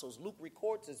apostles. Luke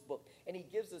records this book, and he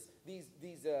gives us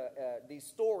these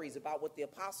stories about what the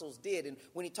apostles did. And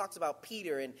when he talks about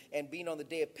Peter and being on the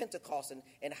day of Pentecost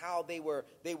and how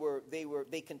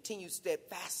they continued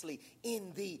steadfastly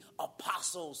in the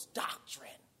apostles' doctrine.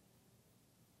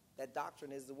 That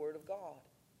doctrine is the Word of God,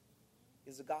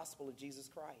 is the gospel of Jesus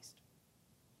Christ.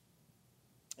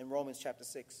 In Romans chapter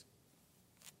 6,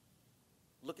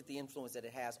 look at the influence that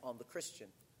it has on the Christian,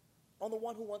 on the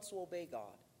one who wants to obey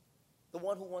God, the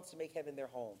one who wants to make heaven their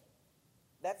home.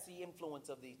 That's the influence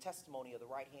of the testimony of the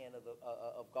right hand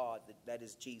of God, that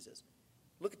is Jesus.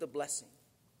 Look at the blessing.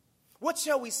 What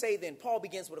shall we say then? Paul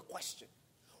begins with a question.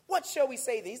 What shall we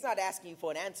say then? He's not asking you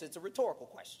for an answer. It's a rhetorical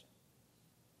question.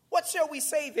 What shall we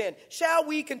say then? Shall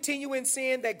we continue in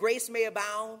sin that grace may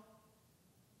abound?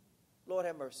 Lord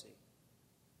have mercy.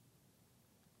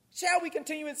 Shall we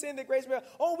continue in sin that grace may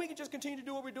abound? Oh, we can just continue to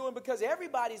do what we're doing because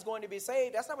everybody's going to be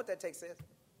saved. That's not what that text says.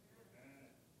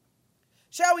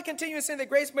 Shall we continue in sin that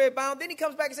grace may abound? Then he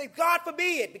comes back and says, God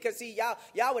forbid. Because see,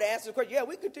 y'all would answer the question, yeah,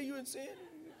 we continue in sin.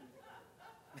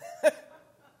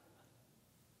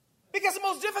 Because the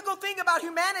most difficult thing about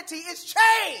humanity is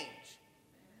change.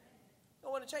 You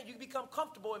don't want to change. You become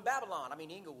comfortable in Babylon.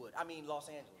 Los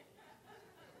Angeles.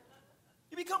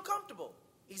 You become comfortable.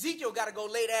 Ezekiel got to go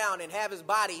lay down and have his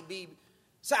body be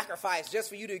sacrificed just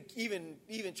for you to even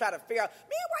try to figure out, man,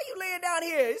 why you laying down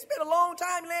here? It's been a long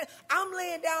time laying. I'm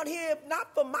laying down here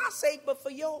not for my sake, but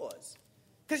for yours.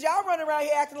 Because y'all running around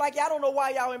here acting like y'all don't know why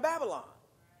y'all in Babylon.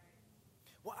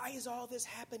 Why is all this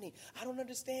happening? I don't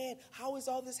understand. How is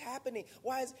all this happening?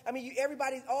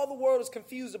 All the world is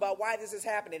confused about why this is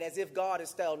happening, as if God is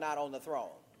still not on the throne.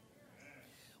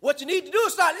 What you need to do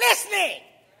is start listening.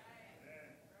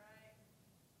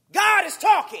 God is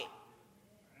talking.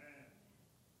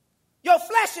 Your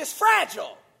flesh is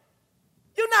fragile.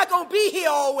 You're not going to be here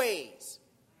always.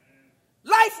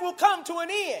 Life will come to an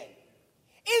end.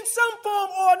 In some form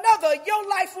or another, your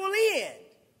life will end.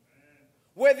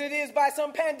 Whether it is by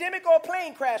some pandemic or a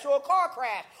plane crash or a car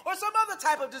crash or some other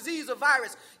type of disease or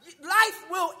virus, life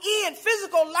will end.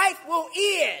 Physical life will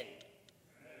end.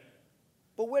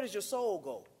 But where does your soul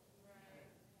go?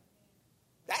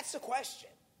 That's the question.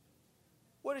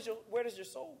 Where does your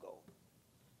soul go?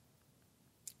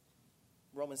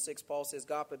 Romans 6, Paul says,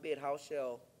 God forbid, how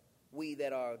shall we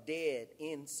that are dead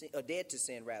to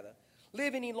sin,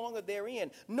 live any longer therein?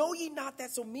 Know ye not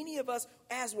that so many of us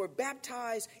as were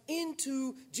baptized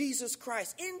into Jesus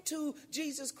Christ? Into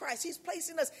Jesus Christ. He's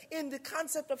placing us in the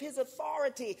concept of his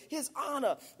authority, his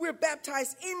honor. We're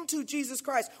baptized into Jesus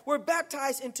Christ. We're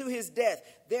baptized into his death.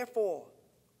 Therefore,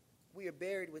 we are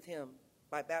buried with him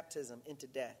by baptism into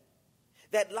death.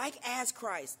 That like as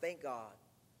Christ, thank God,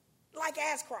 like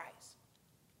as Christ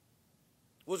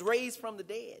was raised from the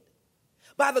dead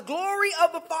by the glory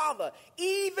of the Father,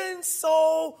 even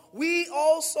so we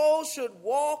also should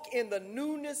walk in the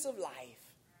newness of life.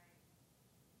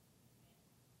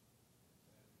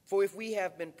 For if we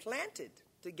have been planted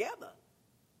together,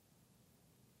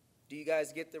 do you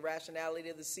guys get the rationality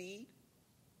of the seed?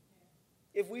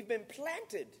 If we've been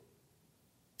planted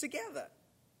together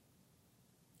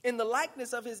in the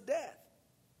likeness of his death,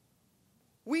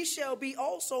 we shall be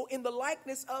also in the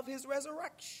likeness of his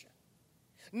resurrection.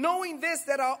 Knowing this,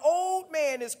 that our old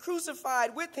man is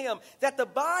crucified with him, that the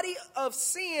body of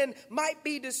sin might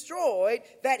be destroyed,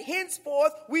 that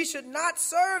henceforth we should not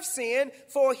serve sin,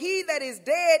 for he that is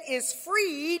dead is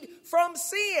freed from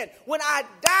sin. When I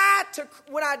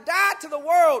died to the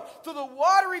world through the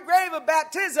watery grave of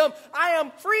baptism, I am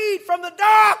freed from the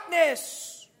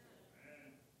darkness.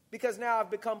 Because now I've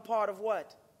become part of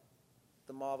what?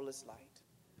 The marvelous light.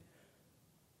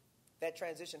 That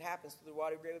transition happens through the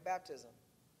watery grave of baptism.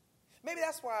 Maybe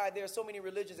that's why there are so many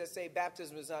religions that say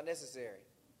baptism is not necessary.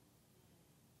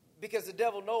 Because the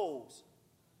devil knows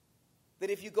that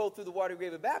if you go through the watery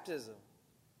grave of baptism,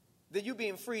 then you're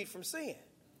being freed from sin.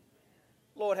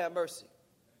 Lord have mercy.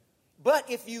 But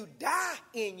if you die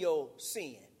in your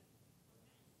sin,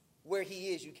 where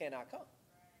he is, you cannot come.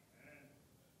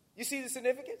 You see the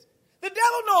significance? The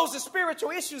devil knows the spiritual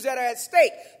issues that are at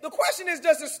stake. The question is,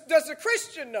 does the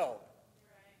Christian know?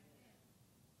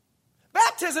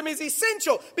 Baptism is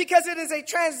essential because it is a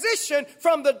transition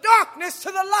from the darkness to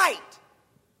the light,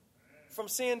 from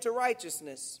sin to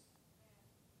righteousness,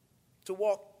 to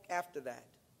walk after that.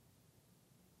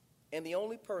 And the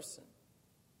only person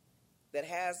that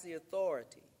has the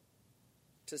authority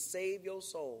to save your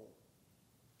soul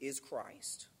is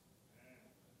Christ.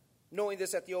 Knowing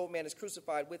this, that the old man is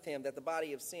crucified with him, that the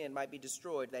body of sin might be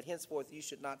destroyed, that henceforth you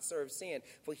should not serve sin,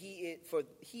 for he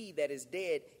that is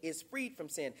dead is freed from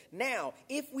sin. Now,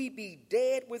 if we be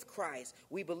dead with Christ,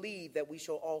 we believe that we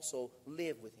shall also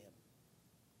live with him.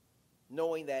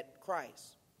 Knowing that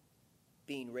Christ,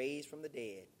 being raised from the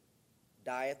dead,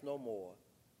 dieth no more,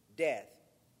 death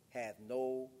hath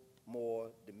no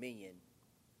more dominion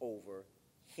over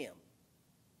him.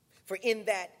 For in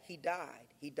that he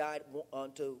died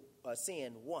unto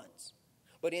sin once.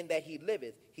 But in that he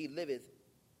liveth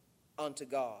unto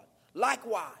God.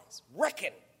 Likewise,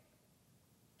 reckon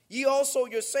ye also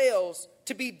yourselves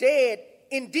to be dead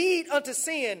indeed unto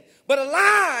sin, but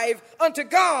alive unto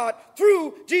God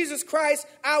through Jesus Christ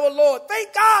our Lord.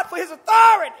 Thank God for his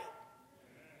authority,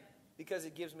 because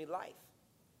it gives me life.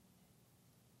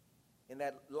 and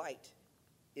that light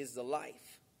is the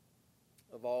life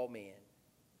of all men.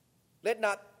 Let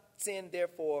not sin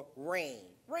therefore reign.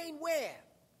 Reign where?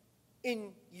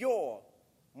 In your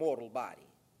mortal body,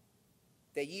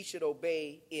 that ye should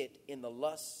obey it in the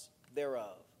lusts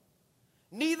thereof.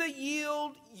 Neither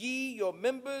yield ye your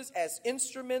members as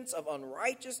instruments of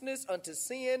unrighteousness unto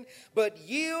sin, but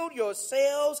yield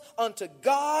yourselves unto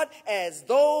God as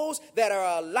those that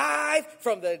are alive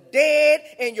from the dead,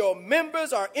 and your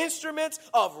members are instruments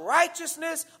of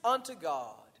righteousness unto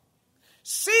God.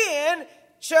 Sin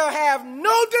shall have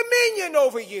no dominion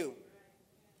over you,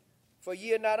 for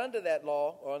ye are not under that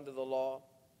law or under the law,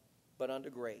 but under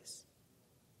grace.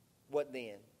 What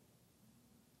then?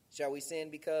 Shall we sin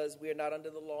because we are not under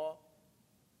the law,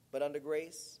 but under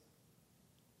grace?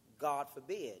 God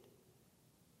forbid.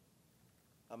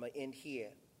 I'm going to end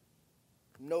here.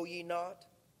 Know ye not?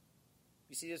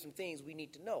 You see, there's some things we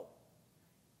need to know.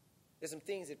 There's some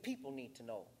things that people need to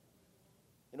know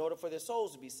in order for their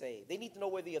souls to be saved. They need to know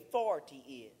where the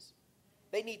authority is.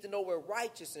 They need to know where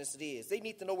righteousness is. They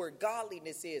need to know where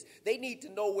godliness is. They need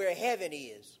to know where heaven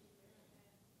is.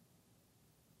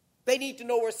 They need to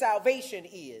know where salvation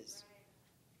is.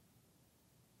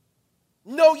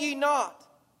 Know ye not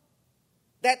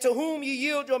that to whom ye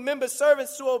yield your members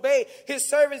servants to obey, his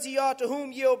servants ye are to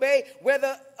whom ye obey,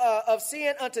 whether of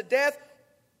sin unto death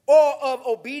or of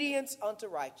obedience unto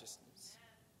righteousness.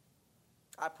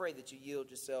 I pray that you yield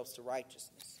yourselves to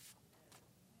righteousness.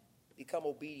 Become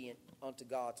obedient unto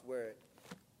God's word.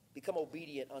 Become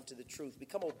obedient unto the truth.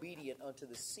 Become obedient unto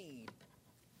the seed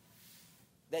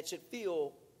that should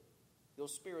fill your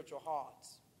spiritual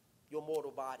hearts, your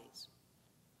mortal bodies.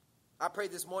 I pray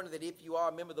this morning that if you are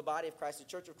a member of the body of Christ, the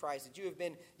church of Christ, that you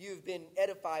have been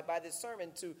edified by this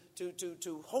sermon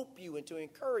to hope you and to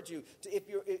encourage you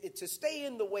to stay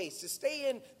in the ways, to stay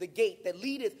in the gate that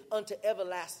leadeth unto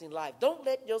everlasting life. Don't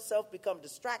let yourself become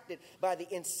distracted by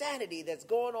the insanity that's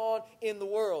going on in the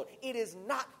world. It is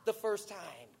not the first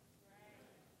time.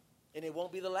 And it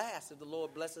won't be the last if the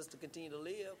Lord bless us to continue to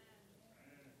live.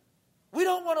 We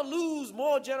don't want to lose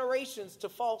more generations to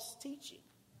false teaching.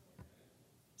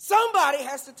 Somebody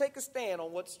has to take a stand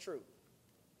on what's true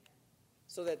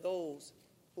so that those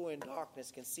who are in darkness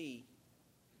can see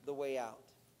the way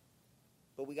out.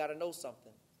 But we got to know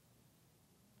something.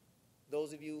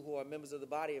 Those of you who are members of the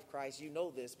body of Christ, you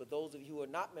know this. But those of you who are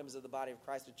not members of the body of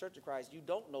Christ, the church of Christ, you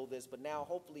don't know this. But now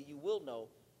hopefully you will know.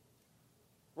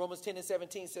 Romans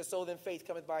 10:17 says, so then faith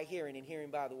cometh by hearing, and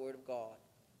hearing by the word of God.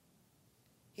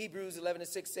 Hebrews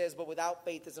 11:6 says, but without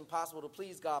faith it's impossible to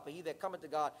please God, for he that cometh to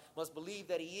God must believe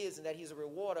that he is, and that he's a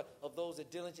rewarder of those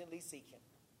that diligently seek him.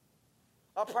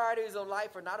 Our priorities of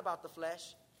life are not about the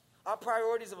flesh. Our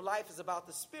priorities of life is about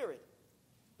the Spirit.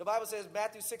 The Bible says,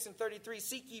 Matthew 6:33,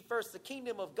 seek ye first the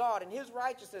kingdom of God and his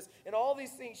righteousness, and all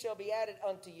these things shall be added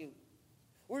unto you.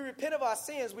 We repent of our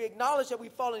sins. We acknowledge that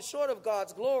we've fallen short of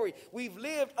God's glory. We've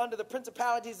lived under the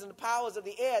principalities and the powers of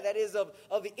the air, that is, of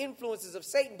the influences of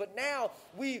Satan. But now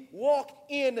we walk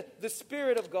in the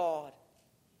Spirit of God.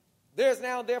 There's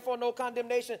now, therefore, no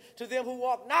condemnation to them who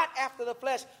walk not after the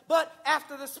flesh, but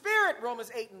after the Spirit, Romans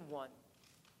 8:1.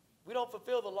 We don't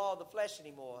fulfill the law of the flesh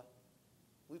anymore.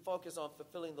 We focus on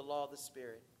fulfilling the law of the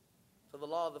Spirit. For the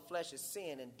law of the flesh is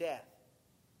sin and death,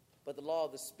 but the law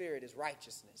of the Spirit is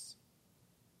righteousness.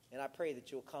 And I pray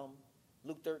that you'll come.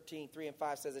 Luke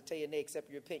 13:3-5 says, I tell you, nay, except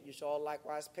you repent, you shall all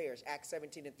likewise perish. Acts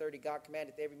 17:30, God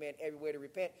commandeth every man everywhere to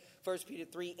repent. 1 Peter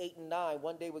 3:8-9,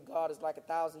 one day with God is like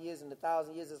 1,000 years, and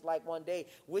 1,000 years is like one day.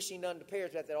 Wishing none to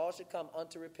perish, but that all should come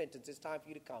unto repentance. It's time for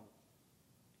you to come.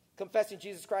 Confessing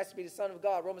Jesus Christ to be the Son of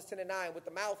God, Romans 10:9, with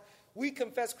the mouth we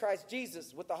confess Christ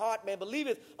Jesus. With the heart man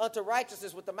believeth unto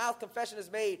righteousness. With the mouth confession is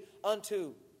made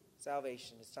unto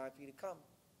salvation. It's time for you to come.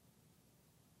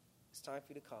 It's time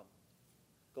for you to come.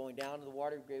 Going down to the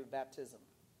water of grave of baptism,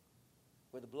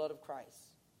 where the blood of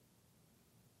Christ,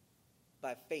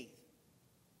 by faith,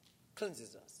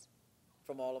 cleanses us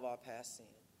from all of our past sin.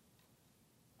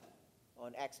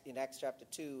 In Acts chapter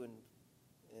 2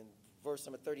 and verse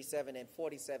number 37 and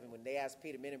 47, when they asked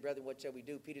Peter, men and brethren, what shall we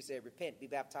do? Peter said, repent, be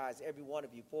baptized, every one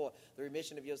of you, for the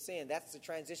remission of your sin. That's the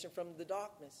transition from the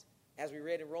darkness. As we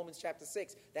read in Romans chapter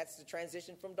 6, that's the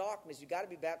transition from darkness. You got to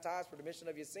be baptized for the remission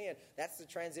of your sin. That's the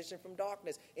transition from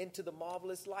darkness into the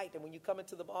marvelous light. And when you come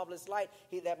into the marvelous light,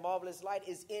 that marvelous light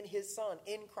is in his Son,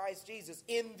 in Christ Jesus,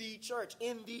 in the church,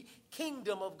 in the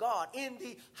kingdom of God, in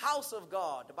the house of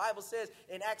God. The Bible says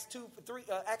in Acts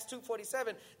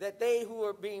 2:47 that they who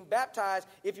are being baptized,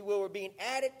 if you will, were being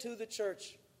added to the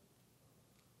church.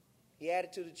 He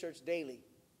added to the church daily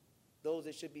those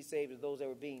that should be saved and those that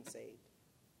were being saved.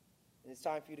 And it's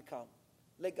time for you to come.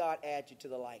 Let God add you to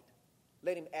the light.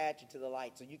 Let him add you to the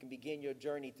light so you can begin your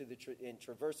journey through in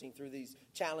traversing through these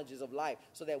challenges of life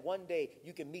so that one day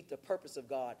you can meet the purpose of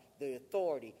God, the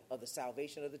authority of the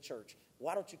salvation of the church.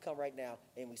 Why don't you come right now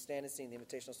and we stand and sing the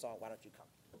invitational song, Why Don't You Come?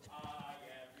 I am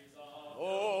resolved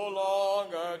no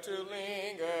longer to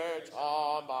linger,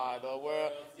 charmed by the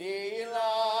world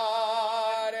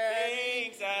delight.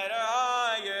 Things that are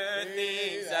higher,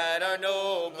 things that are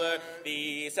nobler,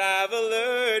 these have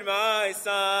allured my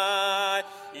sight.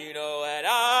 You know that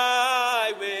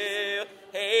I will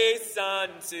hasten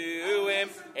to him,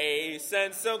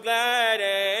 hasten so glad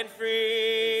and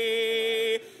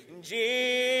free.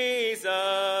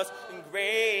 Jesus,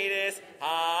 greatest,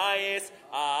 highest,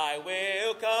 I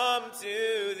will come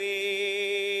to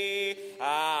thee.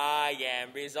 I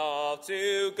am resolved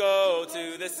to go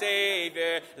to the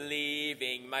Savior,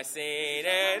 leaving my sin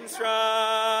and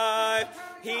strife.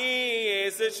 He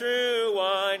is the true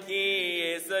one, he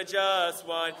is the just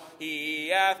one, he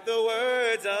hath the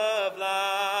words of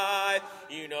life.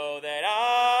 You know that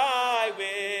I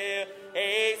will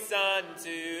hasten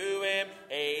to him,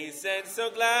 hasten so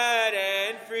glad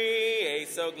and free,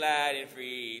 hasten so glad and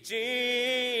free.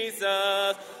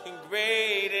 Jesus,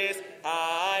 greatest,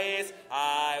 highest,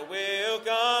 I will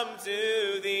come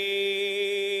to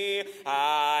thee.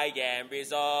 I am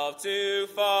resolved to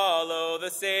follow the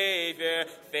Savior,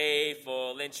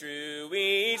 faithful and true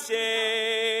each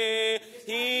day.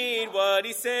 Heed what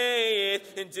he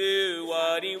saith and do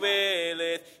what he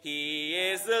willeth. He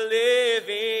is the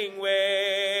living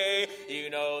way. You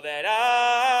know that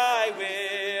I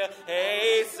will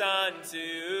hasten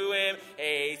to him,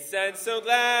 hasten so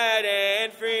glad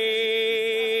and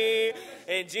free.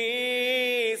 And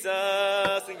Jesus,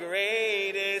 the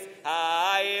greatest,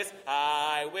 highest,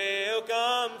 I will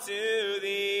come to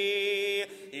thee.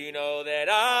 You know that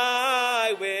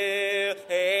I will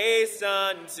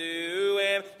hasten to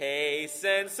him,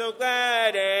 hasten so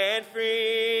glad and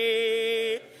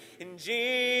free. And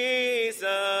Jesus,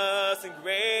 the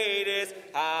greatest,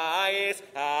 highest,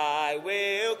 I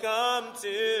will come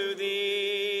to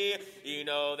thee. You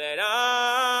know that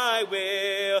I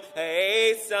will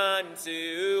hasten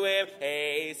to him,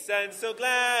 hasten so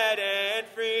glad and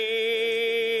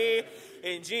free.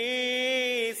 In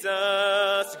Jesus,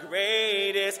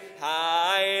 greatest,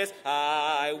 highest,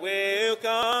 I will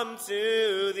come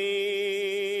to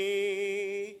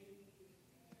thee.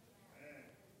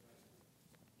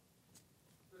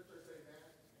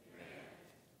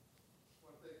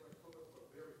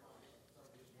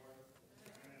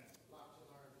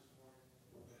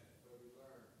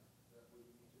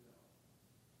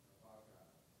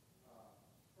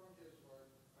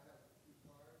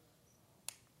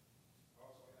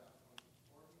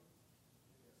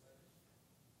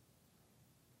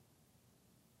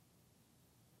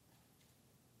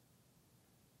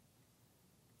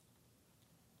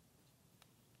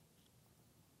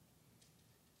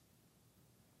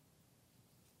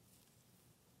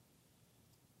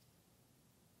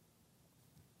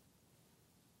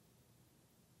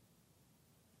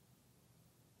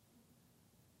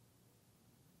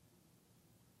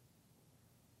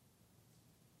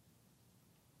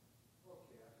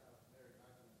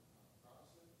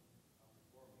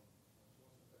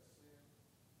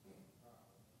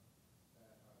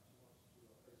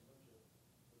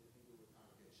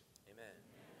 Amen.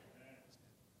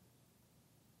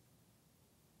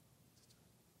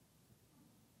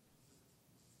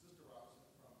 Sister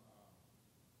Robinson from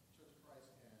Church of Christ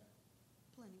in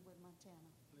Plentywood, Montana.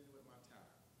 Plentywood,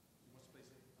 Montana. She wants to place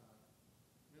a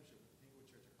membership with Plentywood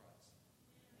Church of Christ.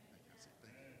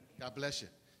 Thank you. God bless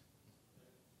you.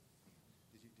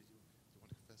 Did you want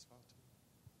to confess fault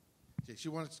too? She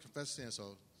wanted to confess sin,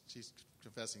 so she's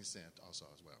confessing sin also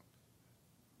as well.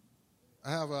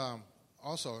 I have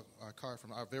also a card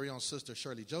from our very own sister,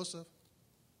 Shirley Joseph.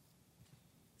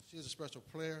 She has a special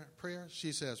prayer.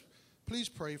 She says, please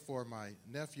pray for my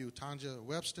nephew, Tanja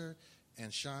Webster,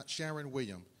 and Sharon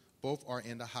William. Both are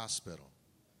in the hospital.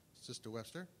 Sister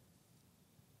Webster.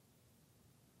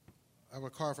 I have a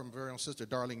card from very own sister,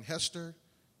 Darlene Hester.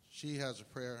 She has a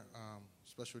prayer,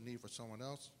 special need for someone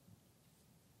else.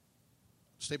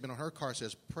 Statement on her card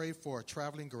says, pray for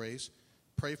traveling grace.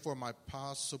 Pray for my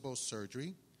possible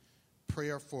surgery.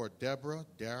 Prayer for Deborah,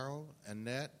 Darrell,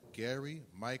 Annette, Gary,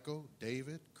 Michael,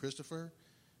 David, Christopher,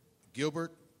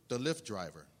 Gilbert, the Lyft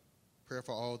driver. Prayer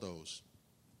for all those.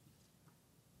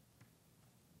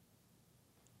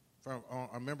 From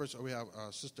our members, we have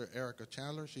Sister Erica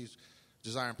Chandler. She's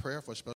desiring prayer for special